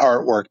about that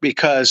artwork,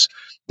 because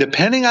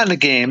depending on the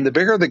game, the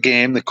bigger the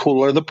game, the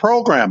cooler the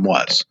program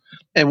was.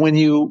 And when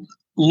you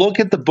look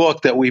at the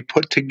book that we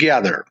put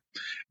together,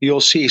 you'll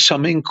see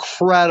some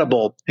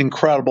incredible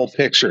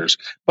pictures,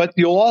 but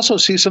you'll also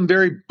see some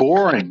very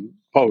boring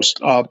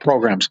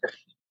programs.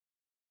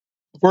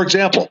 For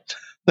example,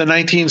 the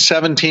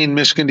 1917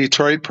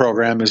 Michigan-Detroit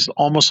program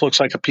almost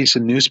looks like a piece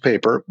of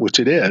newspaper, which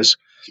it is.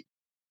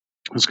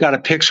 It's got a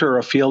picture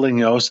of Fielding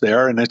Yost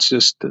there, and it's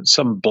just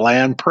some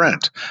bland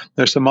print.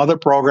 There's some other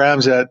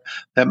programs that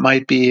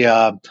might be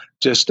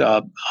just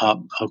a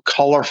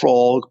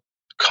colorful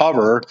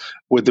cover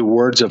with the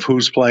words of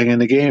who's playing in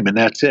the game, and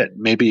that's it,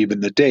 maybe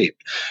even the date.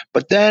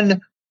 But then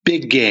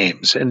big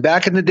games. And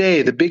back in the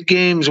day, the big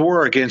games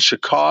were against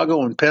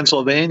Chicago and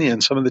Pennsylvania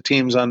and some of the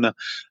teams on the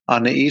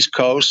East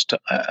Coast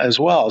as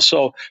well.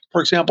 So,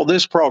 for example,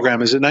 this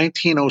program is a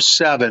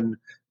 1907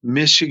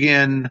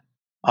 Michigan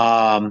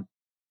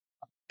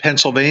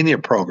Pennsylvania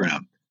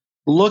program.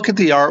 Look at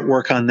the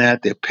artwork on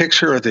that, the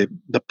picture of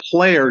the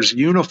player's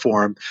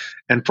uniform.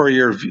 And for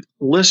your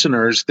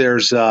listeners,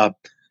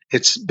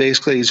 it's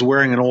basically he's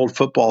wearing an old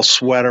football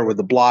sweater with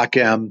the block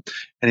M,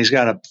 and he's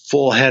got a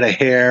full head of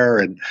hair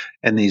and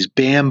these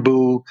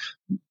bamboo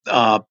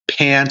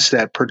pants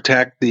that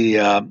protect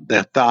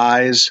the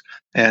thighs.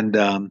 And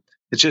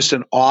it's just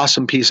an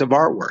awesome piece of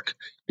artwork.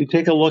 You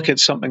take a look at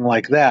something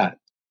like that.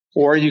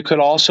 Or you could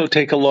also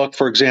take a look,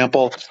 for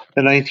example,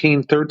 the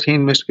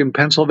 1913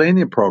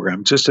 Michigan-Pennsylvania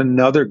program, just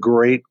another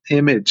great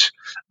image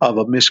of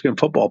a Michigan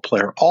football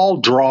player, all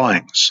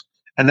drawings.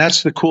 And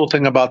that's the cool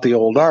thing about the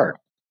old art.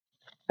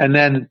 And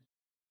then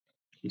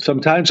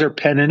sometimes they're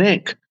pen and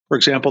ink. For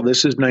example,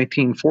 this is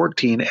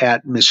 1914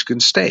 at Michigan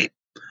State.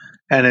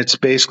 And it's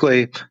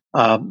basically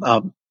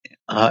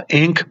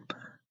ink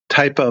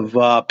type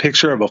of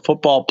picture of a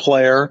football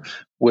player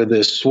with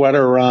his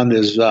sweater around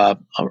his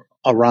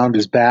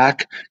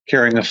back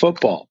carrying a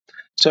football.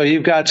 So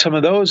you've got some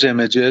of those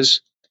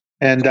images.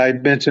 And I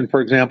mentioned, for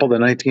example, the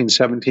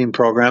 1917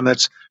 program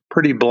that's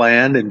pretty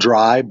bland and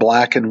dry,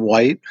 black and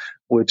white,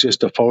 with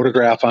just a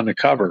photograph on the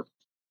cover.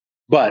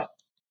 But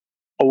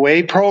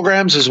away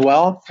programs as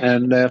well,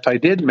 and if I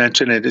did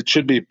mention it, it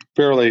should be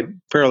fairly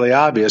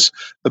obvious.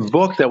 The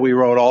book that we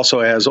wrote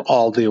also has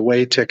all the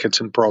away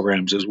tickets and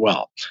programs as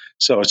well.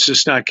 So it's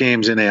just not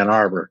games in Ann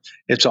Arbor.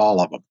 It's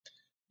all of them.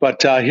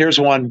 But here's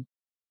one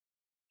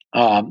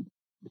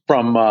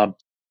from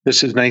this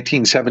is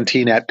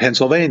 1917 at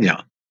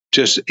Pennsylvania.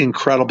 Just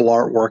incredible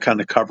artwork on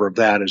the cover of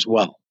that as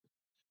well.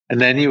 And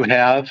then you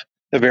have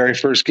the very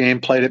first game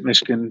played at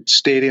Michigan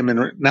Stadium,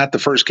 and not the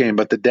first game,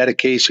 but the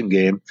dedication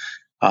game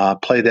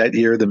played that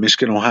year, the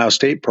Michigan-Ohio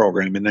State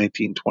program in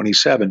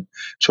 1927,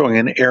 showing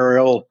an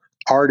aerial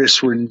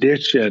artist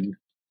rendition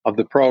of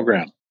the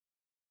program.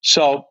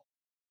 So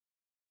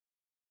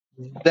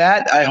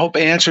that I hope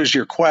answers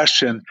your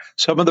question.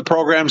 Some of the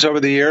programs over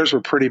the years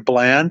were pretty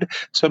bland.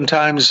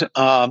 Sometimes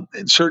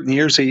in certain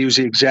years they use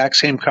the exact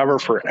same cover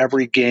for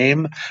every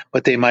game,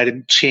 but they might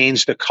have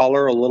changed the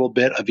color a little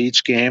bit of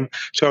each game.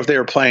 So if they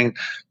were playing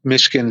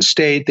Michigan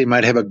State, they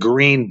might have a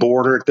green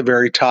border at the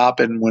very top,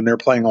 and when they're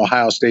playing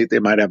Ohio State, they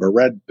might have a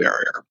red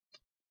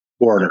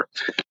border.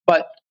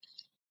 But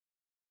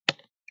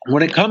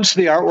when it comes to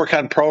the artwork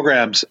on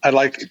programs, I'd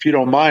like, if you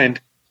don't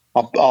mind,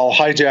 I'll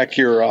carjack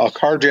your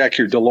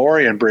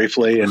DeLorean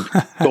briefly and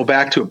go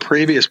back to a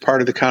previous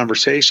part of the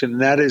conversation,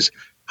 and that is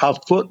how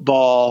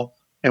football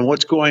and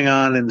what's going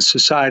on in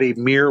society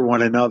mirror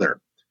one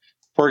another.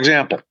 For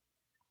example,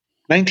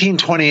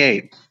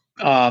 1928,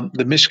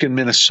 the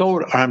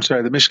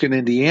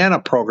Michigan-Indiana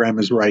program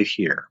is right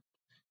here.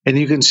 And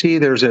you can see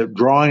there's a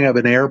drawing of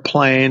an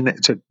airplane.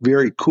 It's a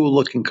very cool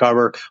looking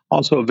cover,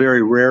 also a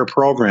very rare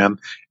program.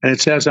 And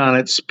it says on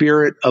it,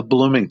 Spirit of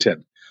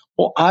Bloomington.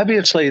 Well,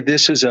 obviously,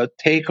 this is a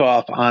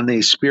takeoff on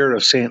the Spirit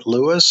of St.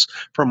 Louis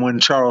from when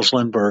Charles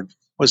Lindbergh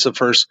was the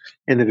first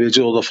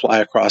individual to fly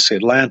across the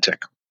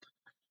Atlantic.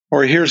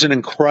 Or here's an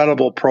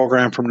incredible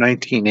program from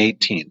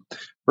 1918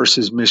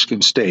 versus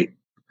Michigan State.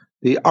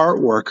 The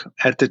artwork,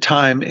 at the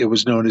time, it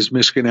was known as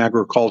Michigan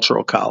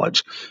Agricultural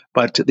College.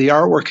 But the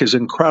artwork is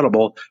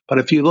incredible. But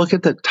if you look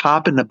at the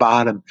top and the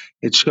bottom,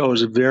 it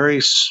shows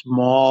very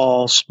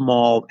small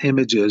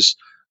images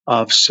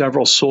of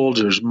several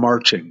soldiers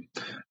marching.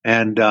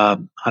 And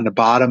on the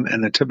bottom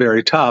and at the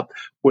very top,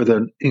 with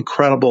an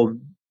incredible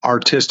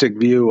artistic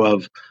view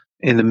of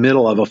in the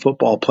middle of a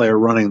football player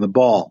running the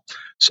ball.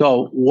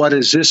 So what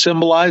does this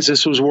symbolize?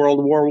 This was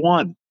World War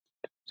I.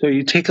 So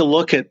you take a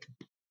look at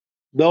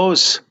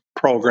those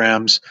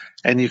programs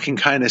and you can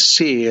kind of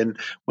see, and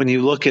when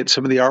you look at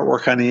some of the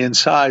artwork on the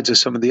insides of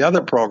some of the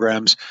other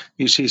programs,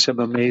 you see some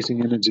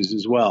amazing images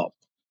as well.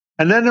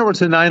 And then there was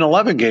the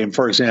 9/11 game,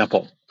 for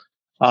example.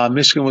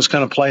 Michigan was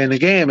going to play in the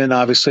game, and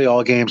obviously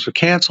all games were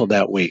canceled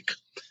that week.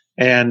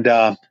 And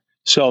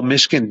so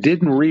Michigan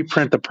didn't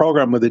reprint the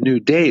program with a new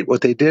date.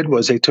 What they did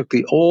was they took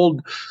the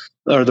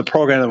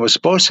program that was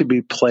supposed to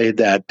be played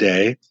that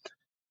day,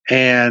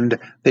 and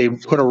they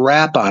put a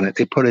wrap on it.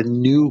 They put a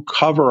new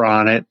cover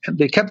on it. And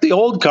they kept the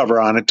old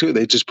cover on it, too.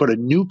 They just put a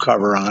new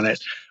cover on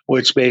it,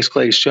 which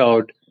basically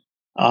showed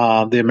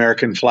the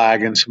American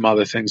flag and some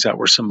other things that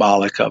were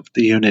symbolic of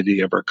the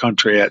unity of our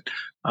country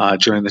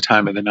during the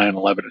time of the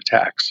 9/11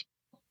 attacks.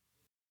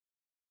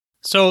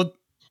 So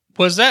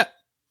was that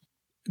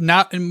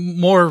not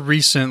more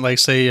recent, like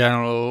say, I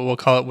don't know, we'll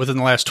call it within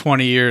the last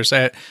 20 years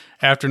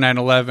after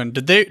 9/11,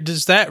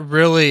 does that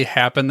really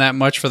happen that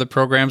much for the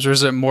programs, or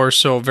is it more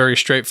so very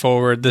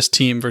straightforward, this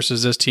team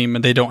versus this team,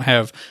 and they don't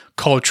have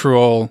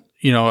cultural,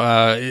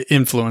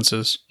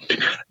 influences?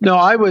 No,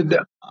 I would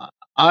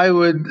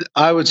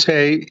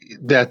say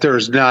that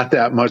there's not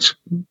that much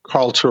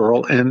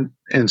cultural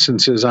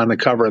instances on the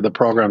cover of the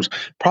programs.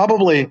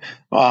 Probably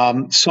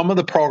some of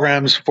the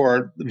programs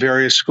for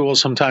various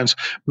schools, sometimes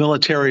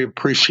Military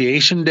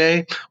Appreciation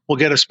Day will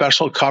get a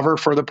special cover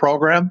for the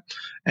program.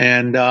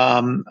 And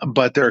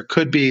but there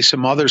could be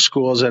some other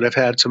schools that have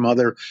had some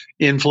other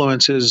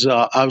influences,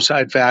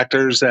 outside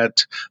factors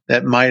that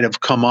might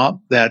have come up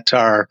that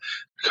are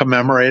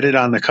commemorated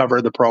on the cover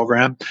of the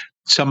program.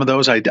 Some of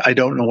those I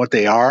don't know what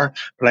they are,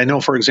 but I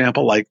know, for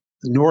example, like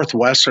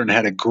Northwestern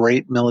had a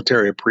great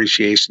Military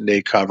Appreciation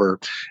Day cover,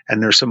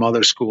 and there's some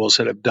other schools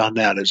that have done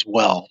that as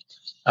well.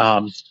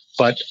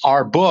 But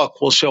our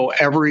book will show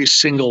every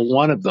single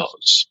one of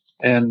those.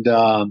 And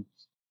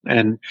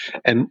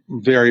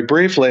very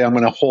briefly, I'm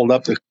going to hold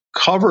up the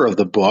cover of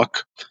the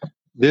book.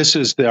 This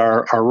is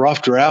our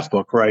rough draft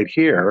book right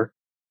here,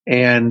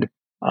 and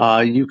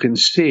you can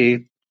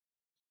see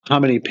how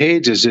many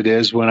pages it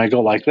is when I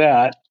go like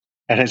that.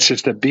 And it's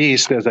just a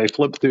beast as I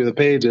flip through the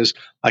pages.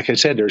 Like I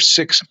said, there's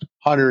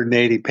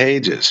 680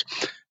 pages.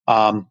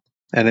 And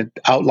it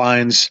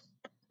outlines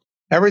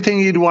everything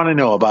you'd want to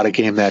know about a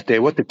game that day,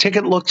 what the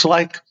ticket looks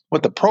like,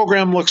 what the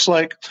program looks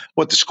like,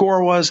 what the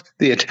score was,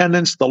 the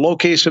attendance, the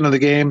location of the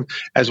game,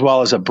 as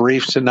well as a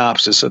brief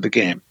synopsis of the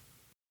game.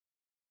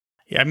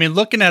 Yeah, I mean,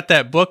 looking at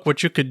that book,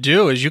 what you could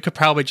do is you could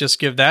probably just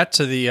give that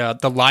to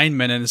the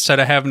linemen, and instead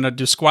of having to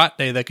do squat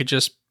day, they could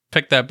just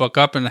pick that book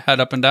up and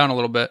head up and down a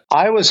little bit.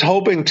 I was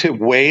hoping to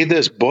weigh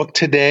this book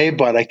today,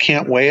 but I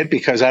can't weigh it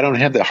because I don't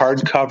have the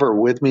hardcover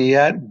with me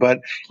yet. But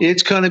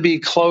it's going to be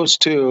close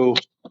to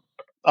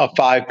a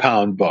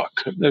 5-pound book.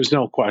 There's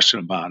no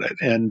question about it.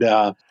 And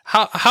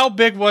how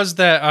big was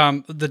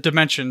that? The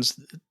dimensions?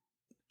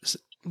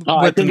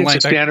 I think it's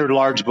a standard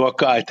large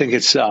book. I think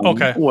it's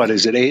okay. What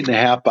is it?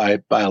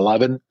 8.5 by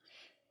 11.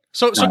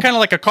 So kind of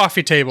like a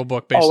coffee table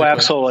book, basically. Oh,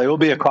 absolutely. It will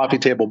be a coffee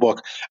table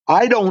book.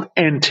 I don't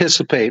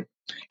anticipate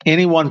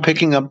anyone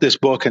picking up this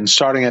book and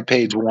starting at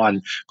page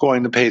 1,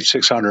 going to page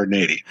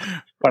 680.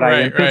 But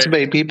I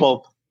anticipate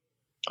people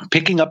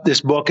picking up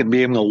this book and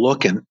being able to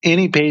look in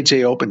any page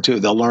they open to,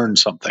 they'll learn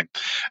something.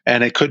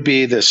 And it could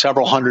be the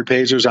several hundred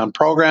pages on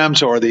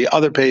programs or the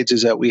other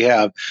pages that we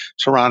have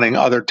surrounding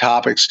other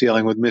topics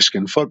dealing with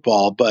Michigan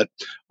football,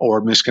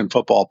 or Michigan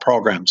football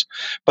programs.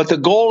 But the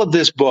goal of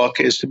this book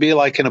is to be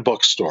like in a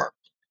bookstore.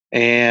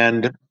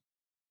 And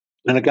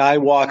a guy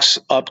walks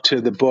up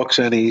to the books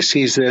and he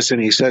sees this and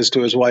he says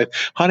to his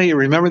wife, "Honey,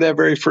 remember that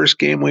very first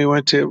game we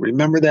went to?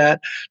 Remember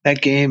that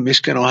game,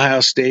 Michigan, Ohio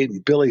State,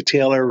 and Billy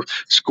Taylor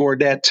scored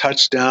that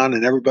touchdown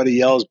and everybody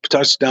yells,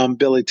 touchdown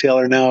Billy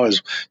Taylor now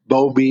as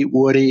Bo beat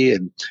Woody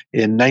in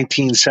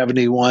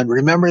 1971.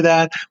 Remember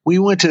that? We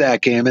went to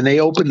that game." And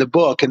they open the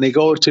book and they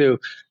go to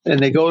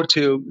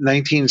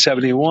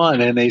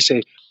 1971 and they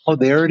say, "Oh,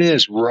 there it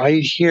is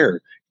right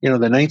here. The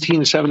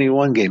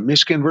 1971 game,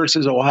 Michigan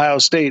versus Ohio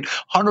State,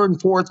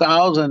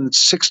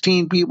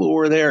 104,016 people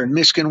were there, and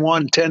Michigan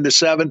won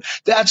 10-7.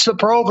 That's the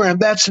program.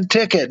 That's the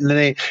ticket."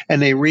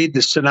 And they read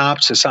the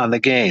synopsis on the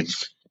game.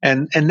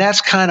 And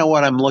that's kind of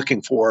what I'm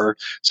looking for.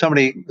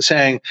 Somebody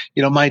saying,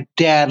 my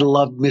dad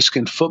loved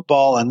Michigan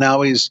football, and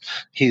now he's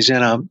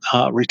in a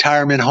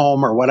retirement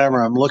home or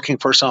whatever. I'm looking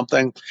for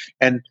something.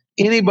 And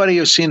anybody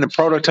who's seen the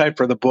prototype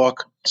for the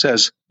book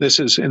says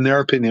this is, in their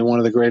opinion, one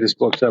of the greatest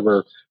books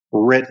ever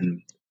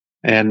written.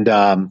 And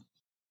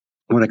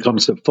when it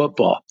comes to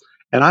football,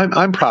 and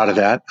I'm proud of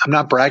that. I'm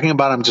not bragging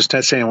about it. I'm just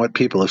saying what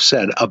people have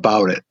said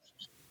about it.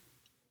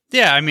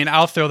 Yeah, I mean,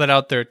 I'll throw that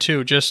out there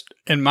too, just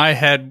in my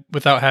head,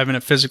 without having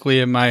it physically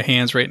in my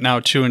hands right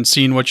now too, and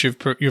seeing what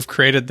you've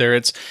created there.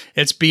 It's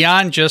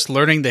beyond just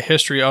learning the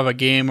history of a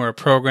game or a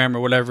program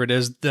or whatever it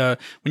is. When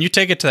you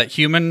take it to that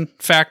human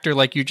factor,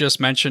 like you just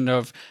mentioned,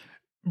 of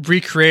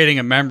recreating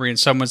a memory in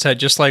someone's head,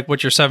 just like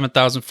what your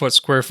 7,000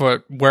 square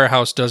foot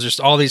warehouse does, just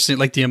all these things,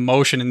 like the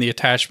emotion and the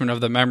attachment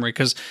of the memory,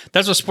 because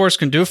that's what sports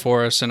can do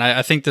for us. And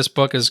I think this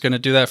book is going to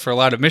do that for a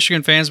lot of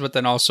Michigan fans, but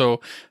then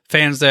also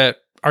fans that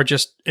are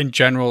just in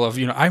general of,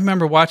 I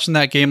remember watching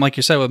that game, like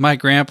you said, with my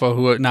grandpa,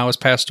 who now has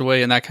passed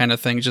away, and that kind of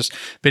thing, just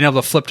being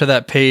able to flip to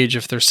that page.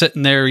 If they're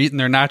sitting there eating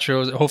their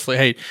nachos, hopefully,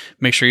 hey,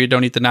 make sure you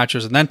don't eat the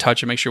nachos and then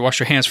touch it. Make sure you wash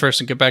your hands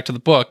first and get back to the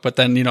book. But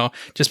then,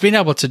 just being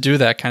able to do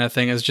that kind of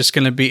thing is just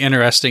going to be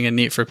interesting and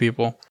neat for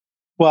people.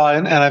 Well,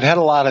 and I've had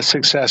a lot of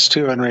success,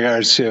 too, in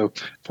regards to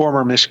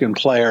former Michigan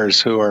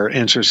players who are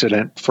interested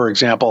in, for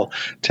example,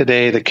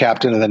 today the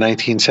captain of the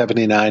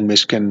 1979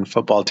 Michigan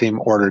football team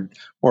ordered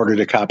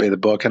a copy of the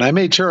book. And I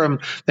made sure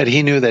that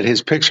he knew that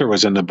his picture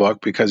was in the book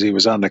because he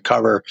was on the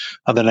cover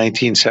of the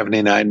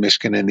 1979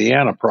 Michigan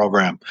Indiana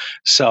program.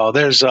 So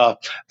there's a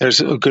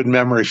good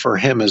memory for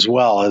him as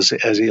well as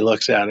he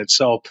looks at it.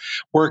 So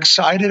we're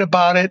excited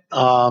about it.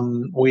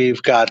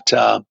 We've got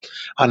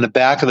on the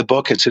back of the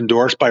book, it's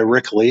endorsed by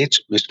Rick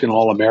Leach, Michigan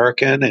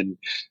All-American, and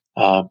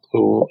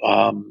who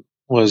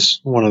was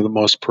one of the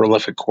most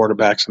prolific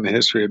quarterbacks in the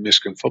history of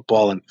Michigan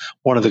football and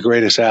one of the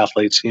greatest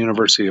athletes the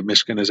University of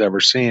Michigan has ever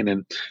seen.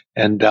 And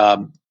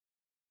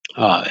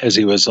as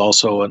he was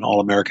also an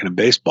All-American in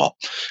baseball.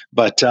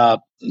 But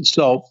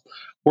so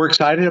we're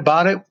excited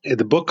about it.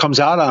 The book comes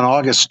out on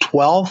August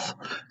 12th,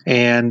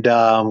 and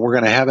we're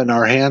going to have it in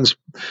our hands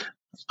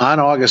on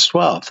August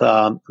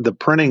 12th. The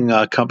printing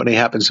company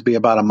happens to be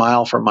about a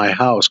mile from my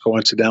house,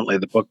 coincidentally,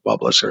 the book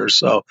publisher.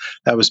 So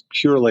that was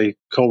purely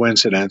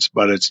coincidence,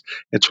 but it's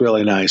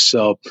really nice.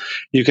 So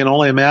you can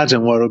only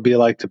imagine what it would be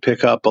like to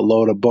pick up a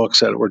load of books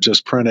that were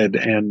just printed,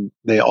 and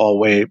they all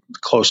weigh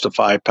close to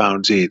 5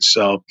 pounds each.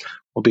 So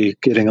we'll be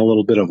getting a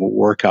little bit of a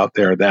workout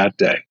there that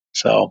day.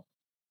 So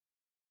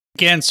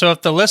again, so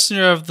if the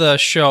listener of the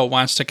show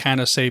wants to kind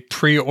of say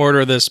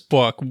pre-order this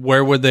book,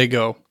 where would they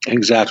go?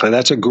 Exactly.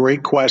 That's a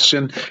great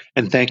question,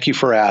 and thank you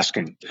for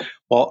asking.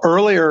 Well,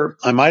 earlier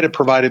I might have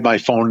provided my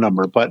phone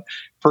number, but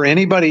for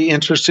anybody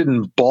interested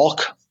in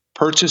bulk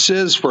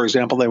purchases, for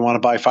example, they want to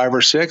buy 5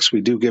 or 6,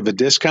 we do give a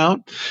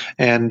discount,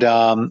 and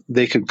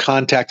they could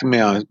contact me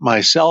on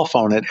my cell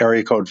phone at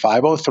area code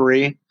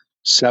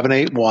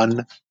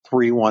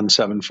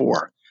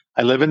 503-781-3174.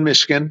 I live in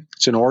Michigan.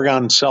 It's an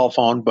Oregon cell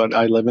phone, but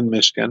I live in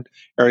Michigan.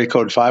 Area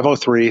code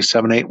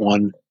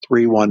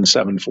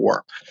 503-781-3174.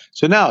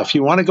 So now, if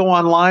you want to go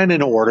online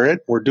and order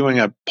it, we're doing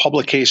a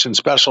publication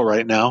special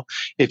right now.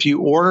 If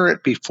you order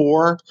it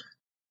before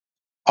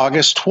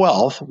August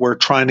 12th, we're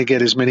trying to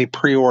get as many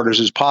pre-orders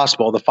as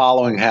possible. The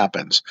following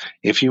happens.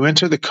 If you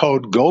enter the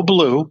code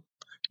GOBLUE,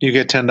 you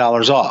get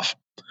 $10 off.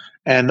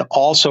 And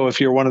also, if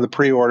you're one of the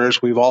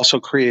pre-orders, we've also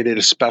created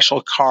a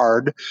special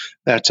card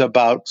that's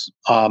about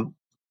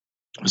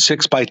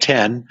 6 by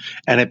 10,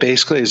 and it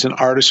basically is an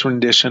artist's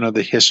rendition of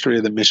the history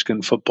of the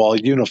Michigan football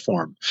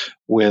uniform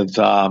with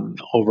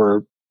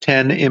over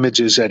 10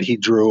 images that he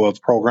drew of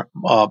program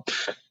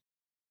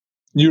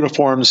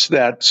uniforms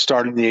that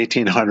start in the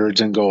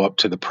 1800s and go up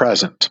to the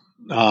present.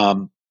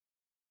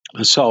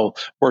 So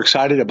we're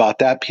excited about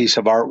that piece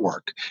of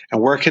artwork.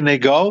 And where can they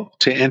go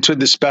to enter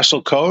the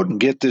special code and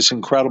get this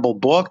incredible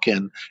book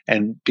and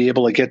be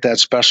able to get that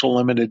special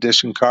limited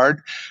edition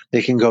card?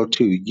 They can go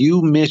to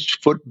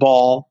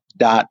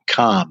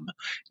umishfootball.com.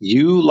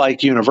 You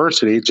like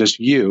university, just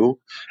you,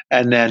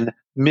 and then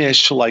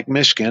Mich, like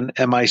Michigan,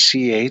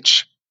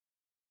 M-I-C-H,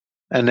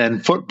 and then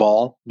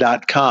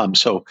football.com.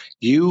 So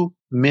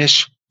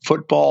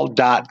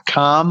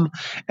umishfootball.com,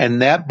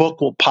 and that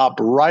book will pop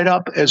right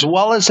up, as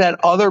well as that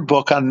other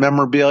book on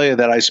memorabilia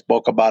that I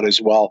spoke about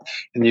as well.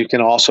 And you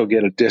can also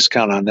get a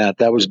discount on that.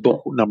 That was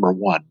book number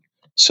 1.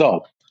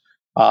 So,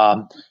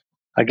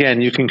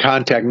 again, you can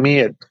contact me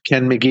at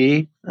Ken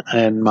Magee,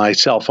 and my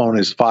cell phone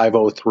is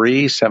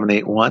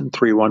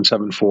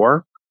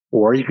 503-781-3174.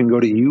 Or you can go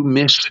to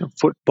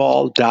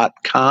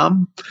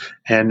umishfootball.com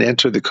and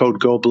enter the code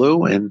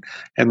GOBLUE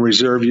and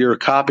reserve your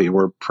copy.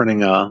 We're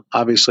printing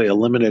obviously a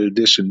limited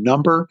edition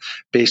number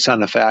based on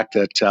the fact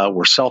that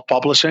we're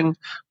self-publishing.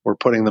 We're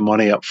putting the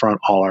money up front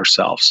all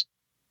ourselves.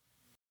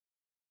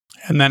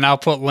 And then I'll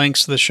put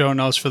links to the show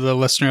notes for the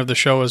listener of the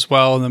show as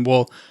well, and then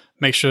we'll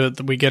make sure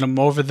that we get them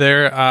over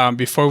there.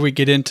 Before we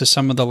get into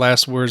some of the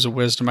last words of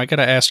wisdom, I got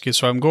to ask you.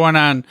 So I'm going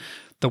on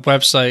the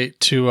website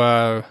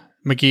to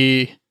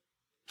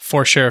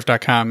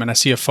MageeForSheriff.com, and I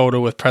see a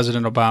photo with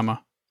President Obama.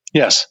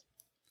 Yes.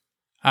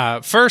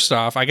 First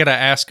off, I got to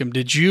ask him,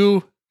 did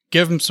you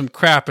give him some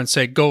crap and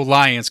say, go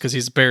Lions, because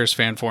he's a Bears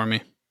fan for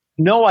me?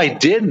 No, I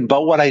didn't.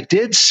 But what I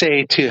did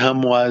say to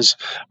him was,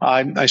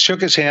 I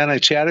shook his hand, I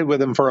chatted with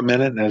him for a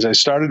minute, and as I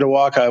started to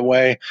walk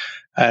away,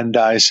 and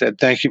I said,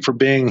 thank you for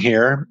being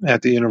here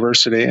at the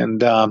university. And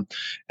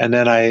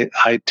then I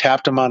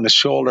tapped him on the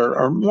shoulder,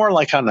 or more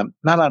like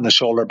not on the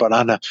shoulder, but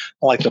on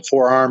like the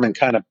forearm, and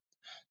kind of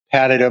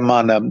patted him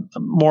on the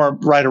more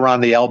right around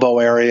the elbow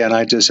area. And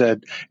I just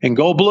said, and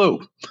go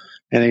blue.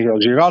 And he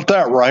goes, you got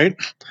that right.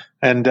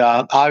 And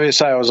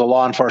obviously I was a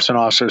law enforcement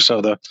officer,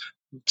 so the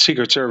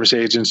Secret Service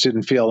agents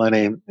didn't feel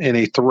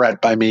any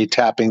threat by me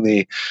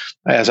tapping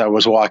as I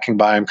was walking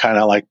by him, kind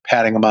of like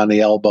patting him on the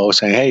elbow,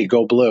 saying, hey,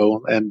 go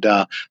blue. And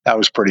that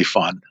was pretty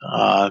fun.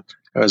 It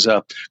was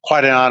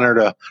quite an honor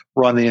to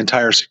run the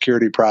entire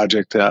security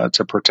project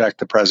to protect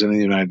the President of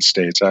the United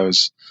States. I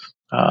was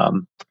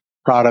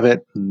proud of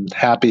it and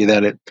happy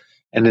that it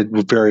ended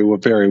very,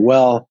 very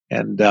well.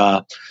 And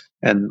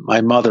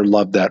my mother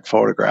loved that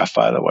photograph,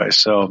 by the way.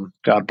 So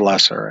God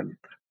bless her.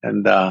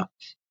 And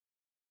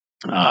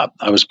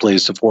I was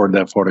pleased to forward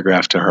that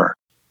photograph to her.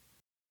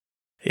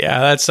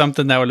 Yeah, that's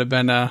something that would have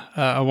been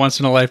a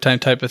once-in-a-lifetime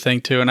type of thing,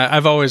 too. And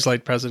I've always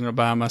liked President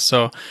Obama.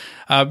 So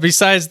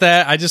besides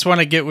that, I just want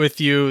to get with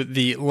you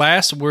the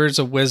last words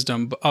of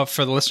wisdom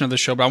for the listener of the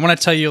show. But I want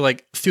to tell you,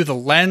 like, through the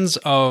lens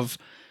of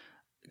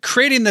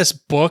creating this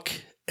book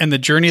and the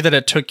journey that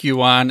it took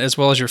you on, as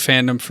well as your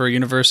fandom for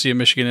University of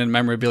Michigan and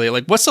memorabilia,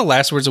 like, what's the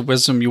last words of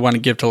wisdom you want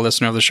to give to the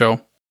listener of the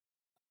show?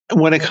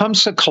 When it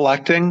comes to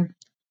collecting,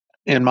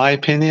 in my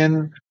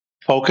opinion,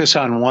 focus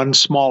on one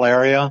small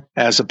area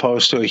as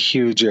opposed to a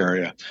huge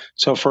area.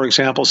 So, for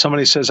example,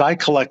 somebody says, I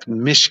collect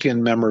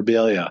Michigan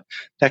memorabilia.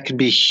 That can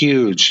be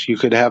huge. You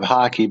could have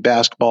hockey,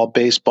 basketball,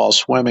 baseball,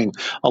 swimming,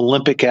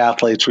 Olympic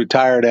athletes,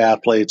 retired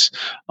athletes,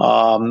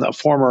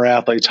 former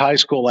athletes, high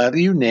school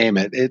athletes, you name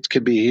it. It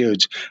could be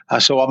huge.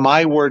 So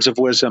my words of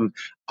wisdom,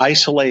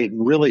 isolate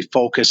and really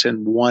focus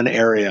in one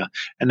area.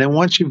 And then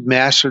once you've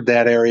mastered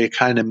that area,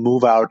 kind of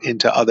move out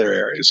into other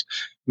areas.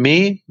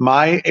 My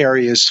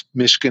area is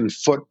Michigan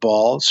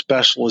football,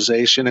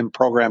 specialization in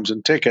programs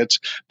and tickets,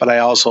 but I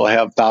also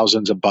have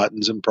thousands of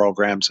buttons and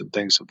programs and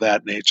things of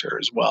that nature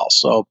as well.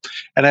 So,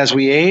 and as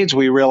we age,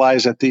 we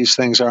realize that these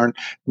things aren't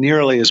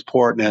nearly as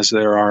important as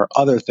there are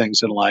other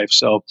things in life.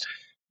 So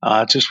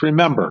just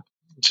remember,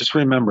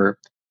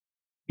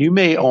 you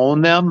may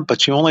own them,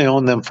 but you only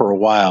own them for a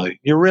while.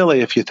 You're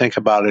really, if you think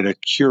about it, a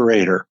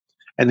curator.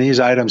 And these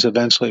items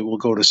eventually will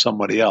go to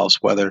somebody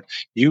else, whether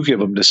you give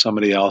them to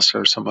somebody else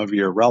or some of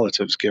your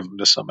relatives give them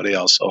to somebody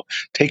else. So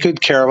take good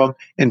care of them,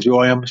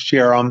 enjoy them,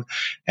 share them.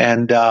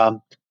 And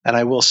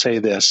I will say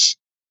this.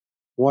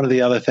 One of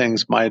the other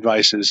things, my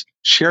advice is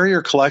share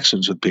your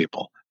collections with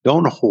people.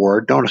 Don't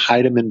hoard, don't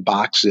hide them in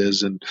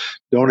boxes, and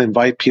don't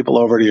invite people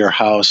over to your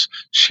house.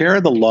 Share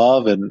the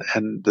love and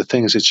the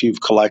things that you've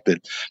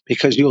collected,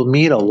 because you'll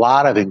meet a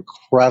lot of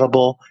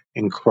incredible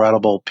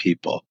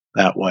people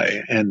that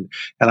way. And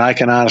I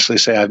can honestly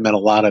say I've met a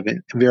lot of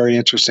very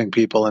interesting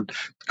people and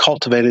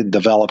cultivated and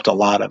developed a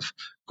lot of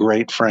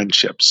great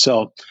friendships.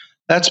 So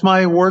that's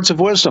my words of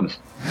wisdom.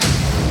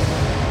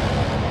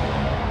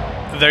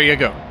 There you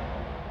go.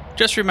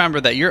 Just remember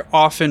that you're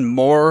often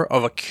more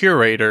of a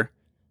curator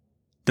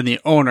than the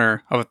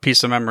owner of a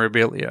piece of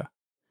memorabilia.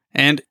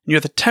 And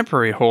you're the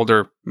temporary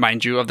holder,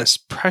 mind you, of this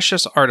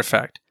precious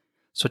artifact.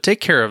 So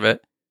take care of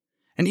it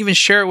and even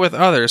share it with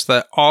others so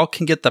that all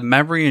can get the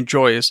memory and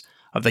joys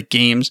of the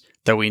games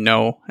that we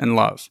know and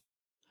love.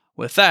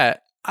 With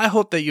that, I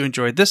hope that you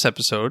enjoyed this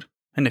episode,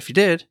 and if you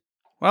did,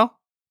 well,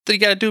 then you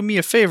gotta do me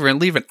a favor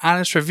and leave an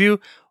honest review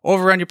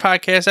over on your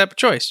podcast app of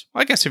choice.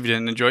 Well, I guess if you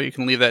didn't enjoy it, you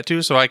can leave that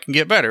too so I can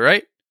get better,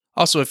 right?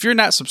 Also, if you're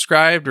not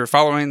subscribed or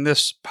following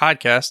this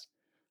podcast,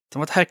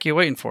 then what the heck are you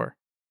waiting for?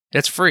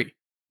 It's free.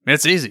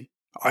 It's easy.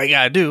 All you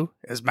gotta do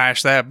is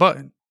mash that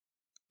button.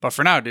 But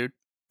for now, dude,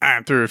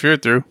 I'm through if you're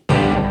through.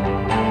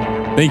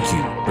 Thank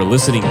you for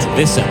listening to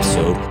this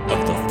episode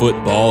of the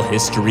Football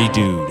History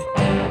Dude.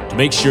 To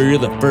make sure you're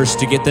the first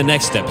to get the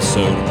next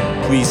episode,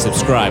 please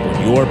subscribe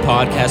on your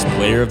podcast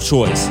player of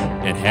choice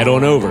and head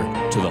on over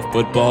to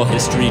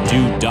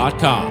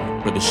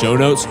thefootballhistorydude.com for the show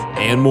notes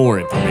and more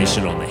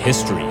information on the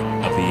history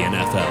of the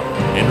NFL.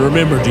 And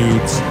remember,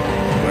 dudes,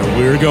 where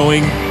we're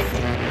going,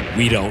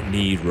 we don't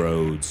need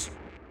roads.